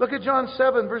people. Look at John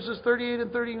 7, verses 38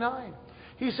 and 39.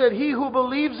 He said, "He who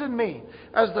believes in me,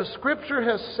 as the Scripture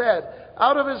has said,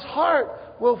 out of his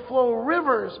heart will flow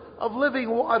rivers of living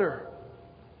water."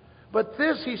 But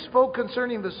this He spoke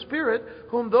concerning the Spirit,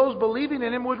 whom those believing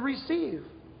in Him would receive.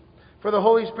 For the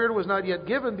Holy Spirit was not yet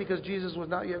given because Jesus was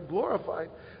not yet glorified.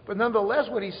 But nonetheless,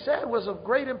 what he said was of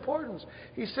great importance.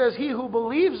 He says, he who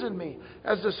believes in me,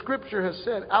 as the Scripture has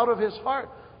said, out of his heart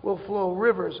will flow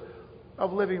rivers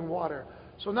of living water.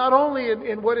 So not only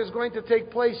in what is going to take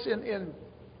place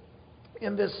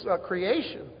in this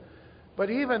creation, but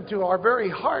even to our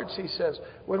very hearts, he says,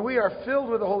 when we are filled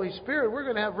with the Holy Spirit, we're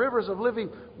going to have rivers of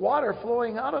living water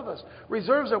flowing out of us.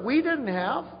 Reserves that we didn't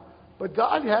have, but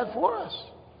God had for us.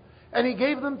 And He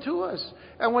gave them to us.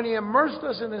 And when He immersed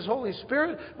us in His Holy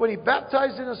Spirit, when He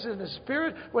baptized in us in His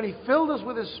Spirit, when He filled us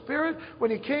with His Spirit, when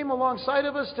He came alongside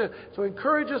of us to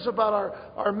encourage us about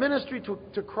our ministry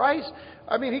to Christ,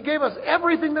 I mean, He gave us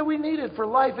everything that we needed for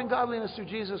life and godliness through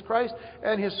Jesus Christ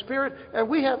and His Spirit. And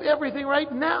we have everything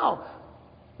right now.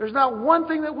 There's not one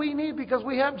thing that we need because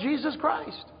we have Jesus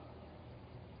Christ.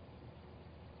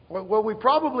 What we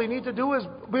probably need to do is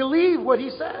believe what He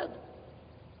said.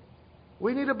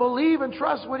 We need to believe and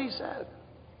trust what He said.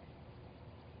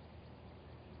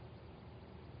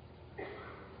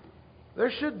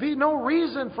 There should be no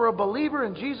reason for a believer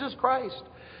in Jesus Christ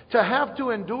to have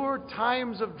to endure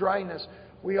times of dryness.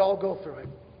 We all go through it.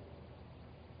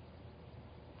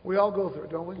 We all go through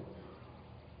it, don't we?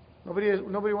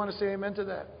 Nobody want to say amen to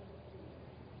that?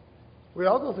 We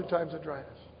all go through times of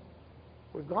dryness.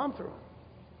 We've gone through them.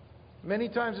 Many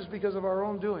times it's because of our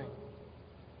own doing.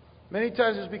 Many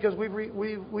times it's because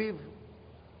we've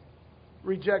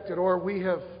rejected or we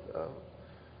have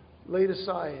laid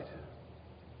aside.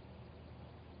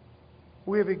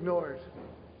 We have ignored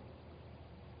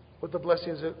what the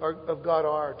blessings of God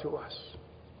are to us.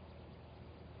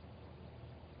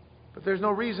 But there's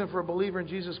no reason for a believer in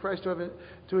Jesus Christ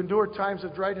to endure times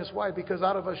of dryness. Why? Because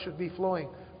out of us should be flowing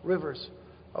rivers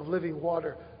of living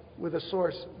water with a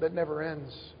source that never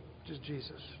ends, which is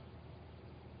Jesus.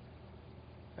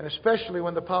 And especially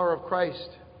when the power of Christ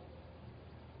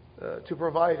to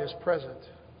provide is present.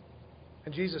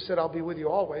 And Jesus said, I'll be with you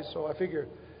always. So I figure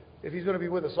if He's going to be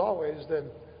with us always, then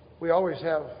we always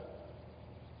have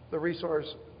the resource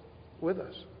with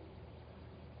us.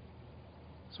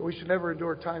 So we should never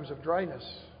endure times of dryness.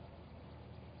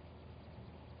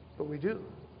 But we do.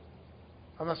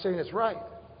 I'm not saying it's right.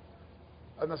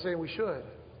 I'm not saying we should.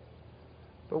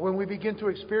 But when we begin to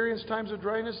experience times of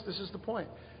dryness, this is the point.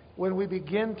 When we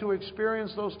begin to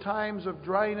experience those times of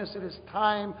dryness, it is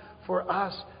time for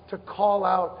us to call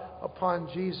out upon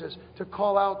Jesus, to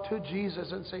call out to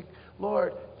Jesus and say,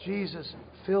 Lord Jesus,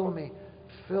 fill me,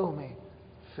 fill me,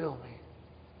 fill me.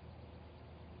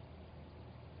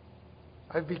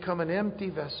 I've become an empty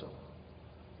vessel.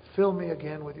 Fill me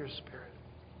again with your Spirit.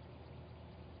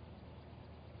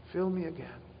 Fill me again.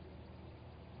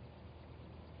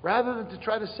 Rather than to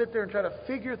try to sit there and try to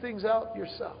figure things out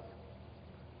yourself.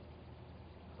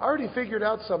 I already figured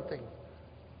out something.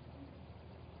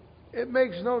 It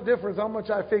makes no difference how much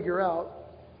I figure out.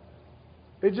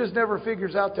 It just never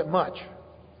figures out that much.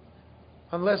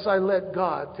 Unless I let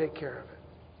God take care of it.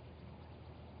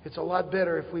 It's a lot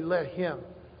better if we let Him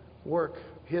work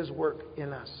His work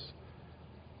in us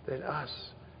than us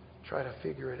try to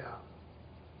figure it out.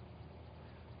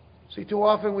 See, too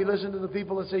often we listen to the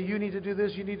people that say, you need to do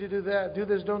this, you need to do that. Do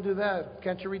this, don't do that.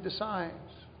 Can't you read the signs?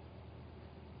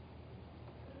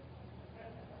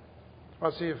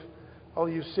 I'll see if all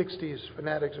you 60s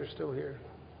fanatics are still here.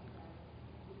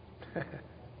 It's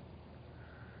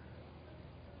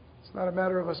not a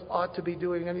matter of us ought to be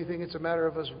doing anything. It's a matter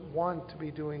of us want to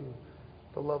be doing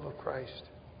the love of Christ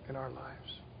in our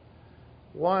lives.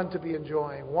 Want to be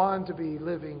enjoying. Want to be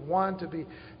living. Want to be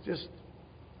just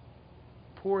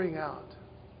pouring out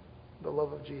the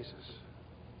love of Jesus.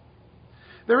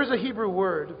 There is a Hebrew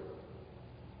word.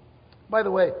 By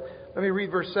the way, let me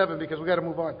read verse 7 because we've got to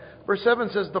move on. Verse 7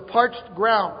 says, the parched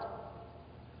ground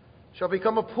shall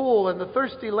become a pool, and the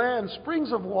thirsty land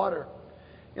springs of water.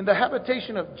 In the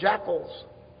habitation of jackals,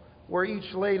 where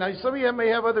each lay. Now, some of you may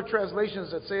have other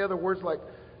translations that say other words like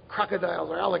crocodiles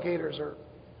or alligators or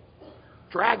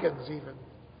dragons even.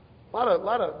 A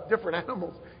lot of different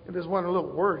animals in this one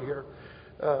little word here.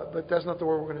 But that's not the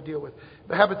word we're going to deal with.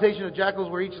 The habitation of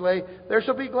jackals where each lay. There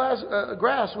shall be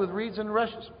grass with reeds and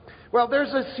rushes. Well,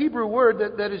 there's this Hebrew word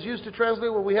that is used to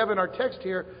translate what we have in our text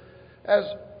here as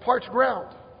parched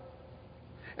ground.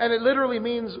 And it literally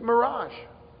means mirage.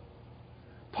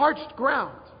 Parched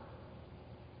ground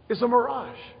is a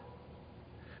mirage,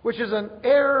 which is an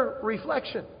air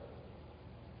reflection.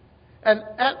 An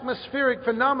atmospheric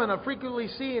phenomenon frequently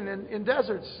seen in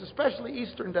deserts, especially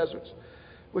eastern deserts,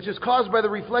 which is caused by the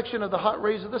reflection of the hot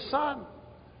rays of the sun.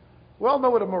 We all know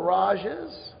what a mirage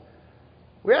is.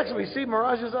 We actually see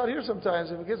mirages out here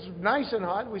sometimes. If it gets nice and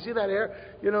hot, we see that air,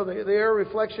 the air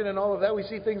reflection and all of that. We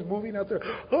see things moving out there.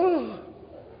 Oh,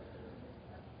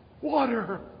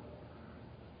 water.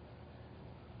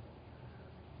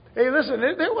 Hey, listen,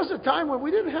 there was a time when we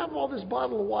didn't have all this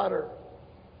bottled water.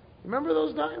 Remember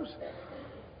those times?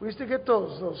 We used to get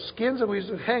those skins and we used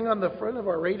to hang on the front of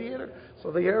our radiator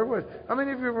so the air would... How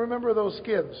many of you remember those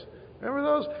skins? Remember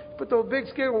those? You put the big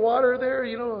skin of water there,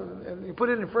 and you put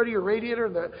it in front of your radiator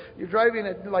and you're driving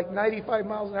at like 95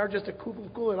 miles an hour just to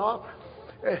cool it off.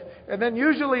 And then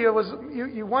usually it was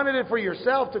you wanted it for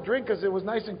yourself to drink because it was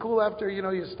nice and cool after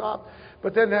you stopped.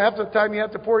 But then half the time you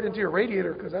have to pour it into your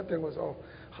radiator because that thing was all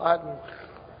hot and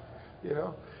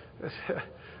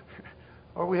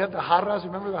Or we had the jarras.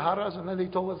 Remember the jarras? And then they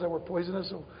told us they were poisonous,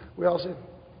 so we all said,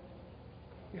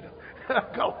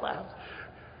 go laugh.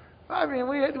 I mean,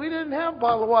 we didn't have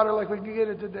bottled water like we can get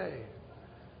it today.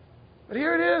 But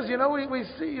here it is.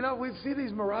 We see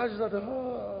these mirages out there.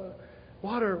 Oh,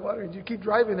 water, and you keep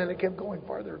driving, and it kept going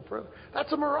farther and further.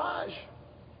 That's a mirage.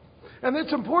 And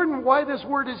it's important why this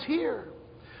word is here.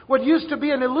 What used to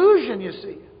be an illusion, you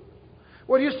see.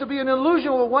 What used to be an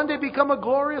illusion will one day become a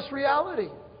glorious reality.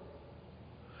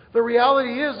 The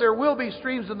reality is there will be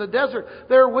streams in the desert.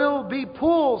 There will be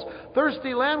pools.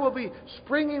 Thirsty land will be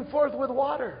springing forth with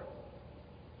water.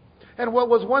 And what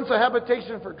was once a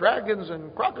habitation for dragons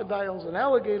and crocodiles and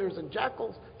alligators and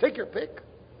jackals, take your pick.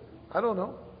 I don't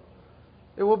know.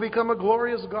 It will become a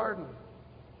glorious garden.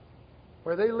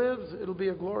 Where they live, it'll be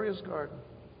a glorious garden.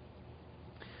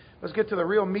 Let's get to the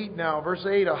real meat now. Verse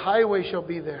 8, a highway shall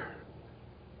be there.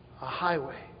 A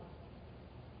highway.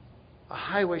 A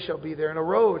highway shall be there, and a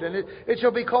road, and it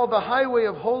shall be called the highway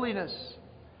of holiness.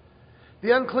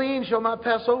 The unclean shall not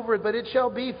pass over it, but it shall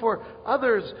be for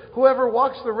others. Whoever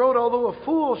walks the road, although a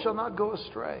fool, shall not go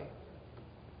astray.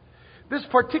 This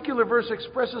particular verse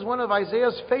expresses one of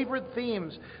Isaiah's favorite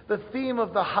themes, the theme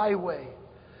of the highway.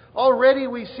 Already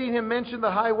we've seen him mention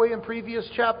the highway in previous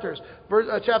chapters.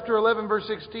 Chapter 11, verse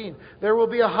 16. There will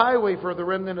be a highway for the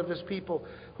remnant of his people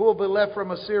who will be left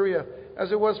from Assyria,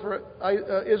 as it was for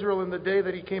Israel in the day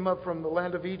that he came up from the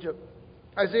land of Egypt.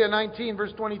 Isaiah 19,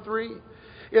 verse 23.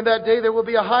 In that day there will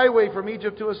be a highway from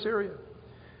Egypt to Assyria.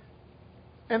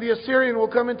 And the Assyrian will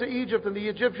come into Egypt, and the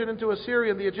Egyptian into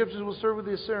Assyria, and the Egyptians will serve with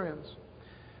the Assyrians.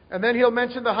 And then he'll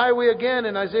mention the highway again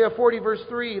in Isaiah 40, verse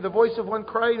 3. The voice of one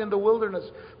crying in the wilderness,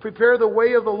 prepare the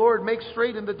way of the Lord, make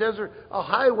straight in the desert a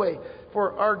highway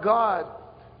for our God.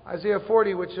 Isaiah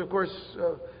 40, which of course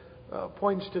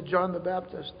points to John the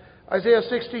Baptist. Isaiah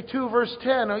 62, verse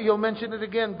 10, you'll mention it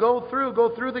again. Go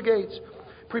through the gates.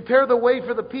 Prepare the way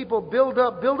for the people. Build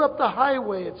up the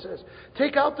highway, it says.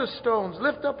 Take out the stones.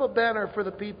 Lift up a banner for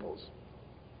the peoples.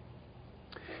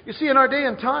 You see, in our day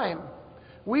and time,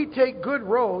 we take good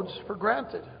roads for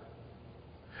granted.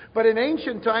 But in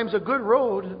ancient times, a good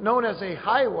road, known as a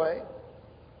highway,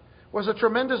 was a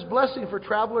tremendous blessing for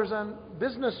travelers and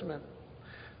businessmen.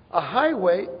 A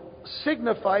highway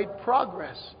signified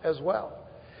progress as well.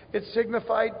 It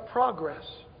signified progress.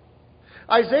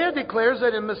 Isaiah declares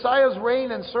that in Messiah's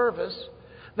reign and service,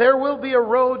 there will be a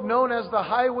road known as the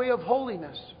highway of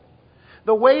holiness.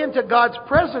 The way into God's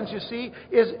presence, you see,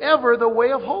 is ever the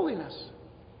way of holiness.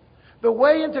 The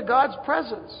way into God's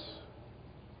presence.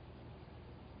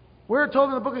 We're told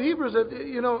in the book of Hebrews that,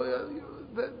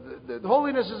 that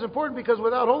holiness is important because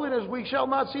without holiness we shall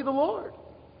not see the Lord.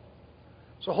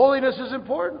 So holiness is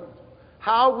important.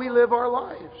 How we live our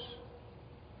lives.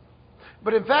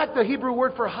 But in fact, the Hebrew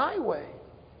word for highway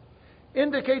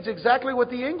indicates exactly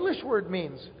what the English word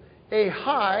means. A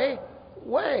high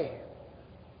way.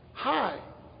 High.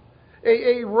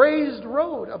 A raised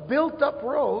road, a built-up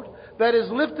road that is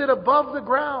lifted above the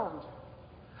ground.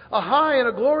 A high and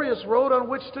a glorious road on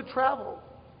which to travel.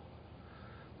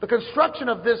 The construction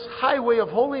of this highway of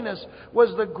holiness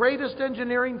was the greatest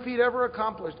engineering feat ever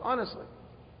accomplished, honestly.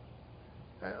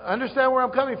 Understand where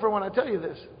I'm coming from when I tell you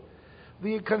this.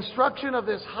 The construction of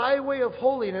this highway of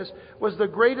holiness was the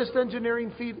greatest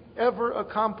engineering feat ever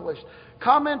accomplished.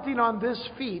 Commenting on this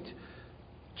feat,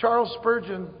 Charles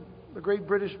Spurgeon, the great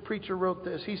British preacher, wrote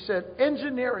this. He said,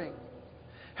 engineering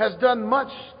has done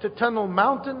much to tunnel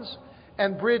mountains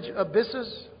and bridge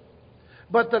abysses,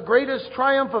 but the greatest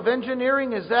triumph of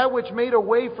engineering is that which made a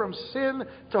way from sin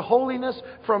to holiness,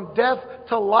 from death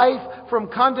to life,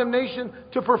 from condemnation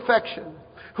to perfection.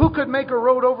 Who could make a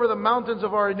road over the mountains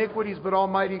of our iniquities but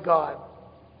Almighty God?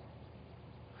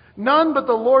 None but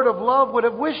the Lord of love would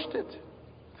have wished it.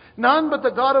 None but the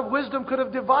God of wisdom could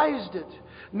have devised it.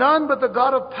 None but the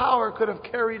God of power could have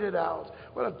carried it out.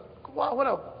 What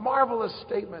a marvelous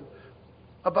statement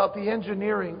about the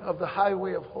engineering of the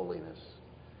highway of holiness.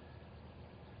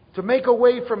 To make a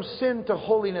way from sin to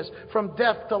holiness, from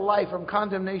death to life, from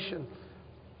condemnation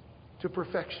to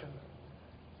perfection.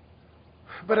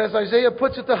 But as Isaiah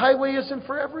puts it, the highway isn't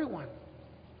for everyone.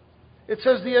 It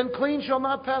says, the unclean shall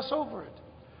not pass over it.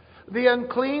 The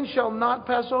unclean shall not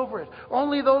pass over it.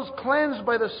 Only those cleansed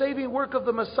by the saving work of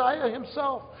the Messiah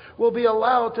Himself will be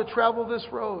allowed to travel this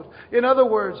road. In other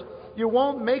words, you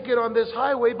won't make it on this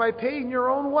highway by paying your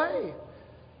own way.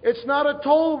 It's not a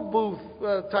toll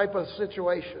booth type of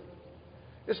situation.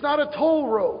 It's not a toll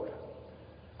road.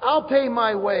 I'll pay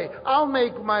my way. I'll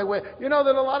make my way. You know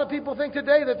that a lot of people think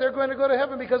today that they're going to go to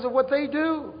heaven because of what they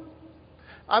do.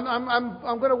 I'm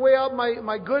going to weigh out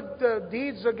my good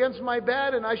deeds against my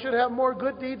bad, and I should have more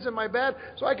good deeds than my bad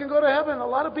so I can go to heaven. A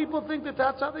lot of people think that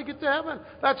that's how they get to heaven.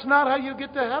 That's not how you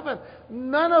get to heaven.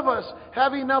 None of us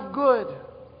have enough good.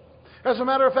 As a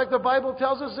matter of fact, the Bible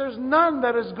tells us there's none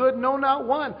that is good, no, not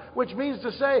one. Which means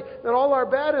to say that all our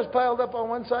bad is piled up on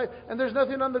one side and there's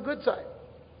nothing on the good side.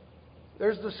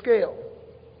 There's the scale.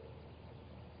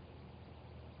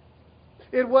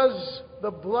 It was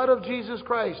the blood of Jesus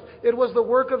Christ. It was the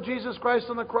work of Jesus Christ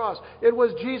on the cross. It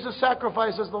was Jesus'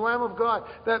 sacrifice as the Lamb of God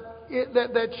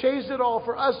that changed it all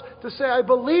for us to say, I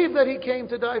believe that He came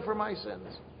to die for my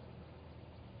sins.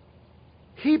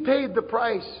 He paid the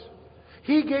price.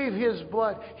 He gave His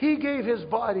blood. He gave His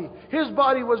body. His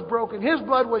body was broken. His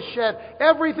blood was shed.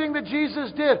 Everything that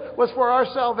Jesus did was for our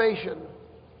salvation.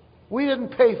 We didn't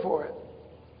pay for it.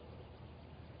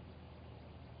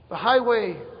 The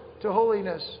highway to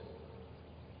holiness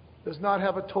does not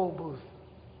have a toll booth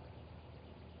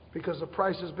because the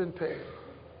price has been paid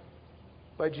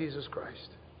by Jesus Christ.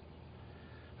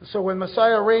 And so when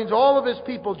Messiah reigns, all of His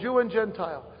people, Jew and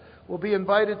Gentile, will be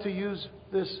invited to use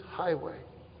this highway.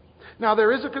 Now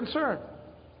there is a concern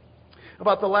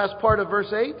about the last part of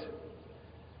verse 8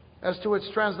 as to its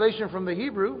translation from the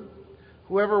Hebrew.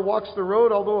 Whoever walks the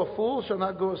road, although a fool, shall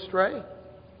not go astray.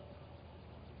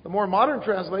 The more modern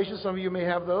translation, some of you may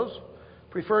have those,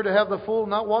 prefer to have the fool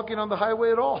not walking on the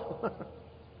highway at all.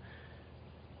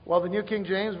 While the New King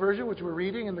James Version, which we're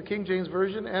reading, and the King James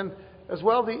Version, and as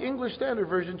well the English Standard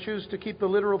Version, choose to keep the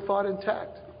literal thought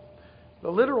intact.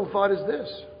 The literal thought is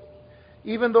this: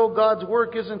 even though God's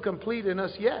work isn't complete in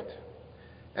us yet,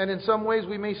 and in some ways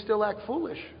we may still act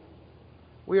foolish,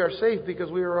 we are safe because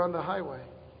we are on the highway.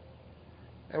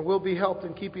 And will be helped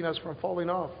in keeping us from falling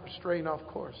off or straying off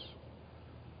course.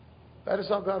 That is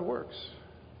how God works.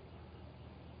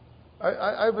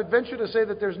 I would venture to say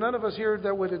that there's none of us here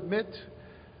that would admit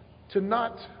to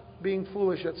not being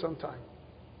foolish at some time.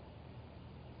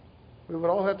 We would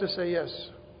all have to say yes.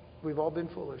 We've all been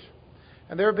foolish.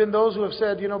 And there have been those who have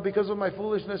said, because of my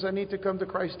foolishness, I need to come to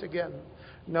Christ again.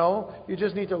 No, you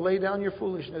just need to lay down your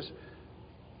foolishness.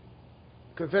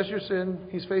 Confess your sin.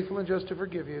 He's faithful and just to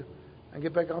forgive you. And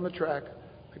get back on the track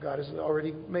that God has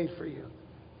already made for you.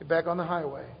 Get back on the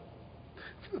highway.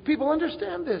 People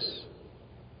understand this.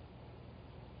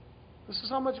 This is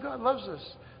how much God loves us.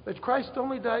 That Christ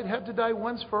only had to die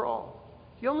once for all.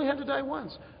 He only had to die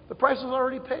once. The price was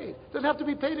already paid. It doesn't have to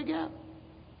be paid again.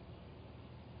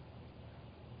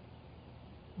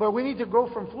 But we need to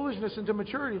grow from foolishness into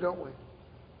maturity, don't we?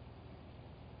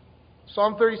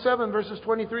 Psalm 37 verses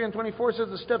 23 and 24 says,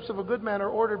 the steps of a good man are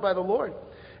ordered by the Lord,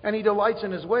 and He delights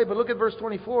in His way. But look at verse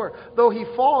 24. Though he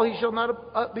fall, he shall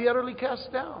not be utterly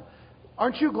cast down.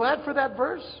 Aren't you glad for that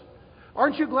verse?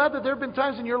 Aren't you glad that there have been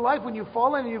times in your life when you've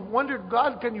fallen and you've wondered,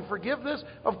 God, can you forgive this?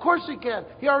 Of course He can.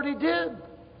 He already did.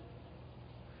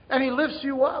 And He lifts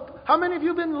you up. How many of you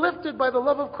have been lifted by the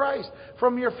love of Christ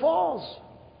from your falls?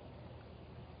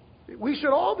 We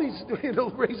should all be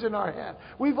raising our hand.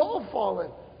 We've all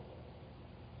fallen.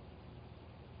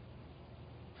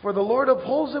 For the Lord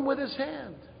upholds him with His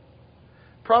hand.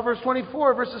 Proverbs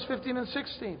 24 verses 15 and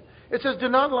 16. It says, do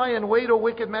not lie in wait, O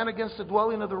wicked man, against the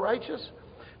dwelling of the righteous.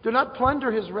 Do not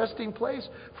plunder his resting place.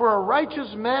 For a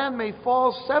righteous man may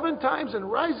fall 7 times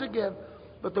and rise again,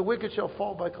 but the wicked shall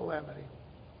fall by calamity.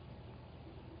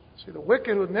 See, the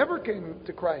wicked who never came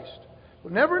to Christ, who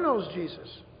never knows Jesus,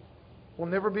 will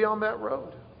never be on that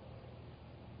road.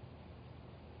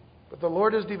 But the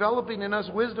Lord is developing in us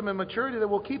wisdom and maturity that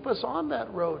will keep us on that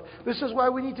road. This is why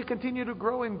we need to continue to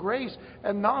grow in grace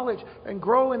and knowledge and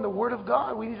grow in the Word of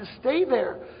God. We need to stay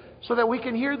there so that we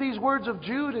can hear these words of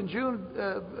Jude, and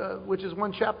Jude, which is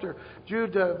one chapter,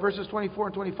 Jude verses 24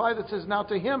 and 25, that says, now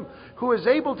to Him who is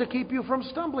able to keep you from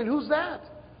stumbling. Who's that?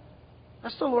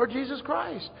 That's the Lord Jesus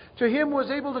Christ. To Him who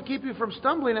is able to keep you from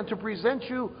stumbling and to present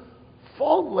you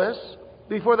faultless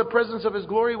before the presence of His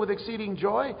glory with exceeding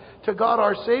joy. To God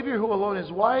our Savior, who alone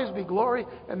is wise, be glory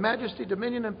and majesty,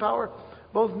 dominion and power,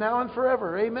 both now and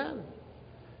forever. Amen.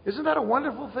 Isn't that a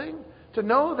wonderful thing? To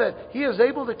know that He is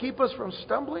able to keep us from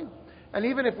stumbling. And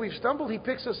even if we've stumbled, He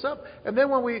picks us up. And then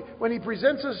when He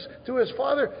presents us to His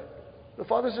Father, the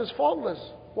Father says, faultless.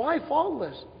 Why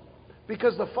faultless?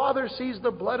 Because the Father sees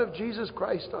the blood of Jesus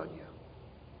Christ on you.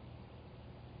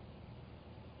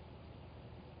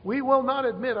 We will not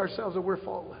admit ourselves that we're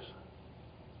faultless.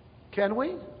 Can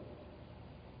we?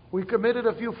 We committed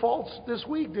a few faults this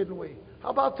week, didn't we? How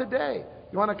about today?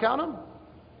 You want to count them?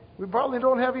 We probably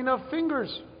don't have enough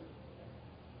fingers.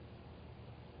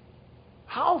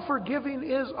 How forgiving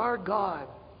is our God?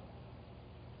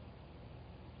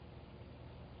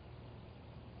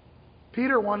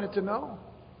 Peter wanted to know,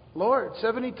 Lord,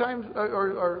 70 times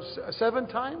or 7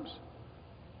 times?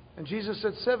 And Jesus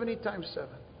said 70 times 7.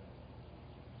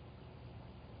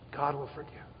 God will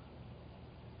forgive.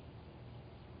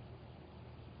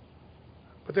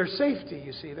 But there's safety,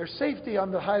 you see. There's safety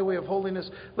on the highway of holiness.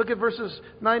 Look at verses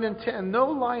 9 and 10. No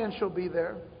lion shall be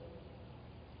there.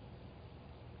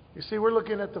 You see, we're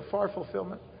looking at the far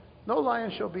fulfillment. No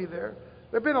lion shall be there.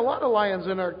 There have been a lot of lions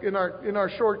in our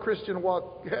short Christian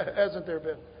walk, hasn't there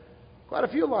been? Quite a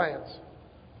few lions.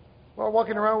 Well,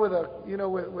 walking around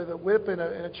with a whip and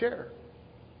a chair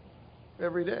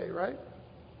every day, right?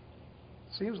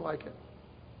 Seems like it.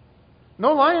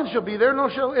 No lion shall be there,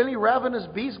 nor shall any ravenous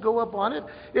beast go up on it.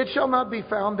 It shall not be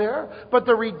found there, but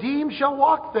the redeemed shall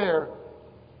walk there.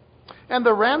 And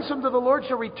the ransomed of the Lord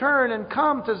shall return and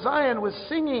come to Zion with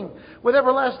singing, with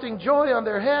everlasting joy on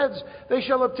their heads. They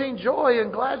shall obtain joy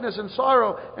and gladness and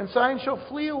sorrow, and Zion shall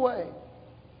flee away.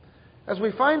 As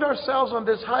we find ourselves on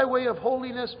this highway of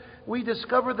holiness, we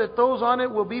discover that those on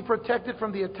it will be protected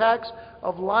from the attacks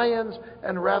of lions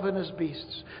and ravenous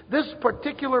beasts. This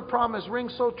particular promise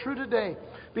rings so true today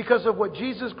because of what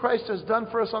Jesus Christ has done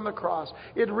for us on the cross.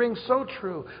 It rings so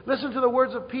true. Listen to the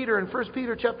words of Peter in 1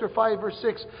 Peter chapter 5, verse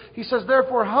 6. He says,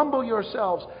 "Therefore humble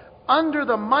yourselves under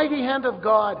the mighty hand of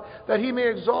God, that He may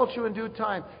exalt you in due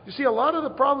time." You see, a lot of the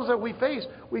problems that we face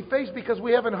because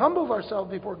we haven't humbled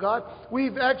ourselves before God.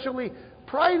 We've actually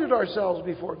prided ourselves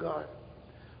before God.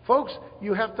 Folks,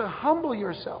 you have to humble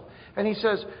yourself. And He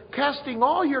says, casting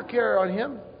all your care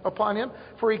upon Him,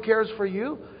 for He cares for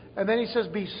you. And then He says,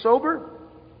 be sober,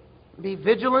 be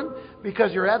vigilant,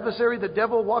 because your adversary, the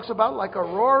devil, walks about like a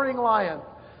roaring lion,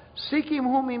 seeking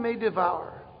whom he may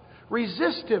devour.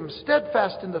 Resist him,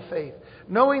 steadfast in the faith,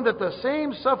 knowing that the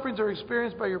same sufferings are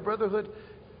experienced by your brotherhood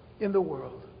in the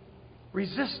world.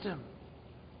 Resist him.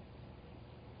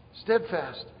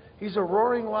 Steadfast. He's a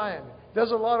roaring lion.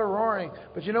 Does a lot of roaring.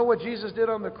 But you know what Jesus did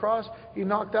on the cross? He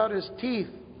knocked out his teeth.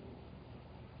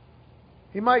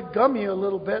 He might gum you a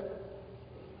little bit,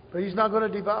 but He's not going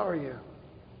to devour you.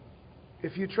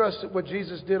 If you trust what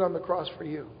Jesus did on the cross for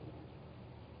you.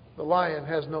 The lion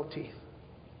has no teeth.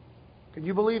 Can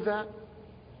you believe that?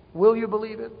 Will you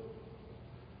believe it?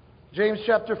 James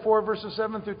chapter 4, verses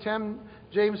 7 through 10.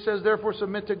 James says, "Therefore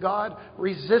submit to God.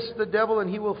 Resist the devil and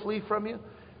he will flee from you."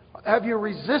 Have you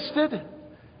resisted?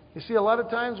 You see, a lot of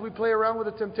times we play around with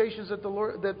the temptations that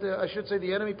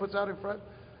the enemy puts out in front.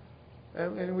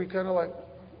 And we kind of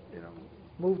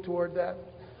move toward that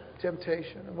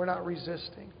temptation. And we're not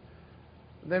resisting.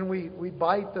 And then we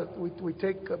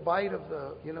take a bite of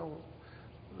the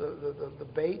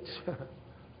bait.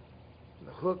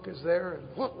 The hook is there,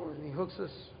 and he hooks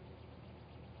us.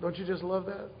 Don't you just love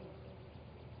that?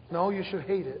 No, you should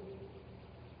hate it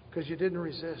because you didn't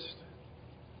resist.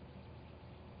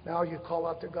 Now you call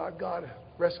out to God, "God,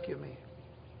 rescue me."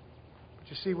 But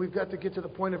you see, we've got to get to the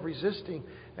point of resisting.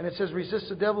 And it says, resist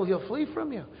the devil, he'll flee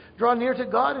from you. Draw near to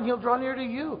God and He'll draw near to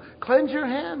you. Cleanse your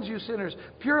hands, you sinners.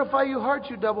 Purify your hearts,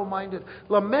 you double-minded.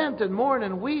 Lament and mourn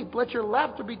and weep. Let your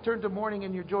laughter be turned to mourning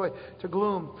and your joy to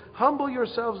gloom. Humble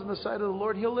yourselves in the sight of the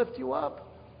Lord. He'll lift you up.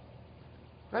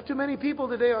 Not too many people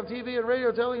today on TV and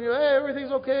radio telling you, "Hey,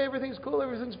 everything's okay, everything's cool,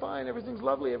 everything's fine, everything's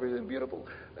lovely, everything's beautiful.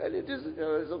 And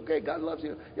it's okay, God loves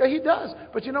you." Yeah, He does.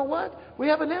 But you know what? We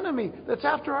have an enemy that's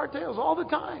after our tails all the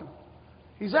time.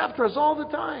 He's after us all the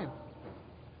time.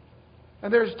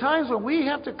 And there's times when we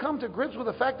have to come to grips with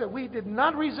the fact that we did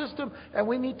not resist Him, and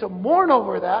we need to mourn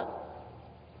over that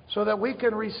so that we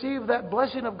can receive that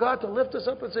blessing of God to lift us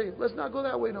up and say, "Let's not go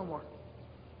that way no more."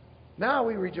 Now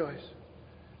we rejoice.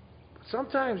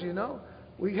 Sometimes,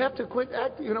 we have to quit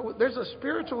acting. There's a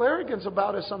spiritual arrogance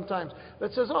about us sometimes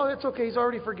that says, "Oh, it's okay. He's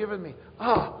already forgiven me."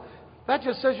 That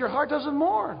just says your heart doesn't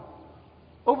mourn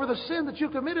over the sin that you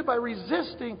committed by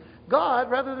resisting God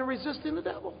rather than resisting the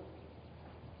devil.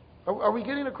 Are we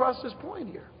getting across this point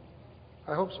here?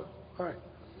 I hope so. All right.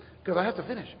 Because I have to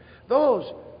finish.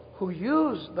 Those who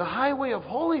use the highway of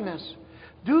holiness,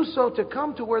 Do so to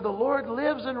come to where the Lord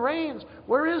lives and reigns.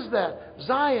 Where is that?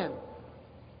 Zion,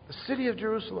 the city of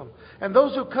Jerusalem. And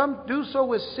those who come do so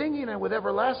with singing and with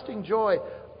everlasting joy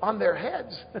on their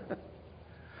heads.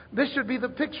 This should be the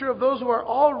picture of those who are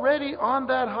already on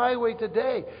that highway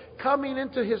today, coming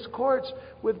into His courts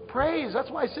with praise. That's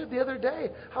why I said the other day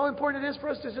how important it is for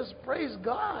us to just praise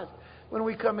God when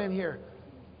we come in here.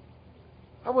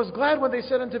 I was glad when they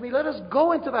said unto me, let us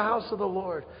go into the house of the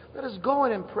Lord. Let us go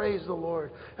in and praise the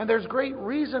Lord. And there's great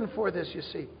reason for this, you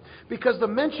see. Because the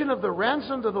mention of the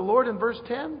ransom to the Lord in verse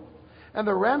 10, and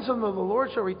the ransom of the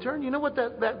Lord shall return. You know what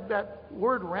that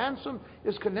word ransom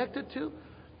is connected to?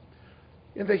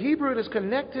 In the Hebrew, it is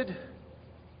connected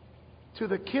to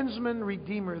the kinsman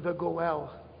redeemer, the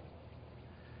Goel.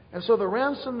 And so the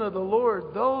ransom of the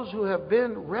Lord, those who have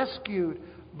been rescued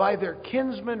by their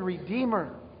kinsman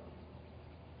redeemer.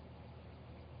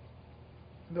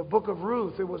 In the book of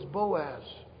Ruth, it was Boaz.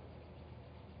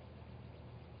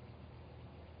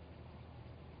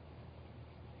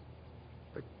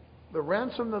 The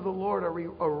ransom of the Lord are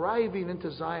arriving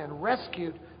into Zion,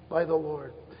 rescued by the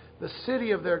Lord, the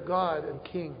city of their God and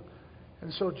King.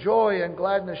 And so joy and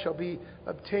gladness shall be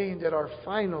obtained at our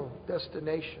final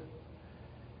destination,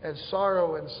 and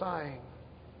sorrow and sighing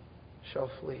shall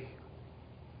flee.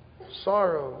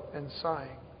 Sorrow and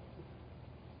sighing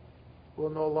will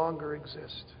no longer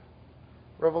exist.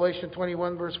 Revelation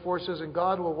 21 verse 4 says, and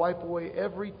God will wipe away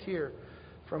every tear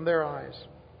from their eyes.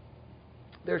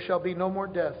 There shall be no more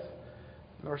death,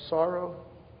 nor sorrow,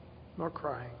 nor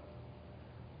crying.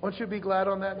 Won't you be glad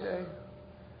on that day?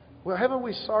 Well, haven't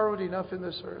we sorrowed enough in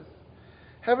this earth?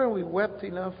 Haven't we wept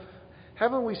enough?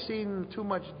 Haven't we seen too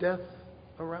much death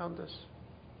around us?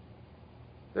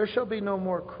 There shall be no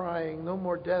more crying, no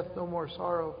more death, no more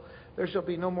sorrow. There shall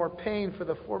be no more pain, for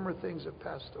the former things have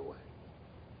passed away.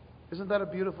 Isn't that a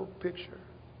beautiful picture?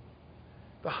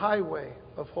 The highway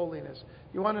of holiness.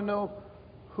 You want to know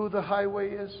who the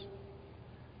highway is?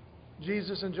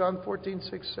 Jesus in John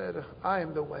 14:6 said, I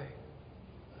am the way.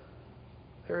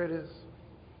 There it is.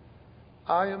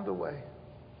 I am the way,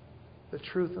 the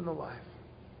truth, and the life.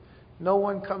 No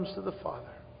one comes to the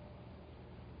Father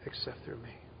except through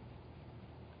me.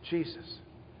 Jesus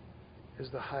is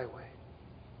the highway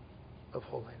of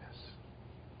holiness.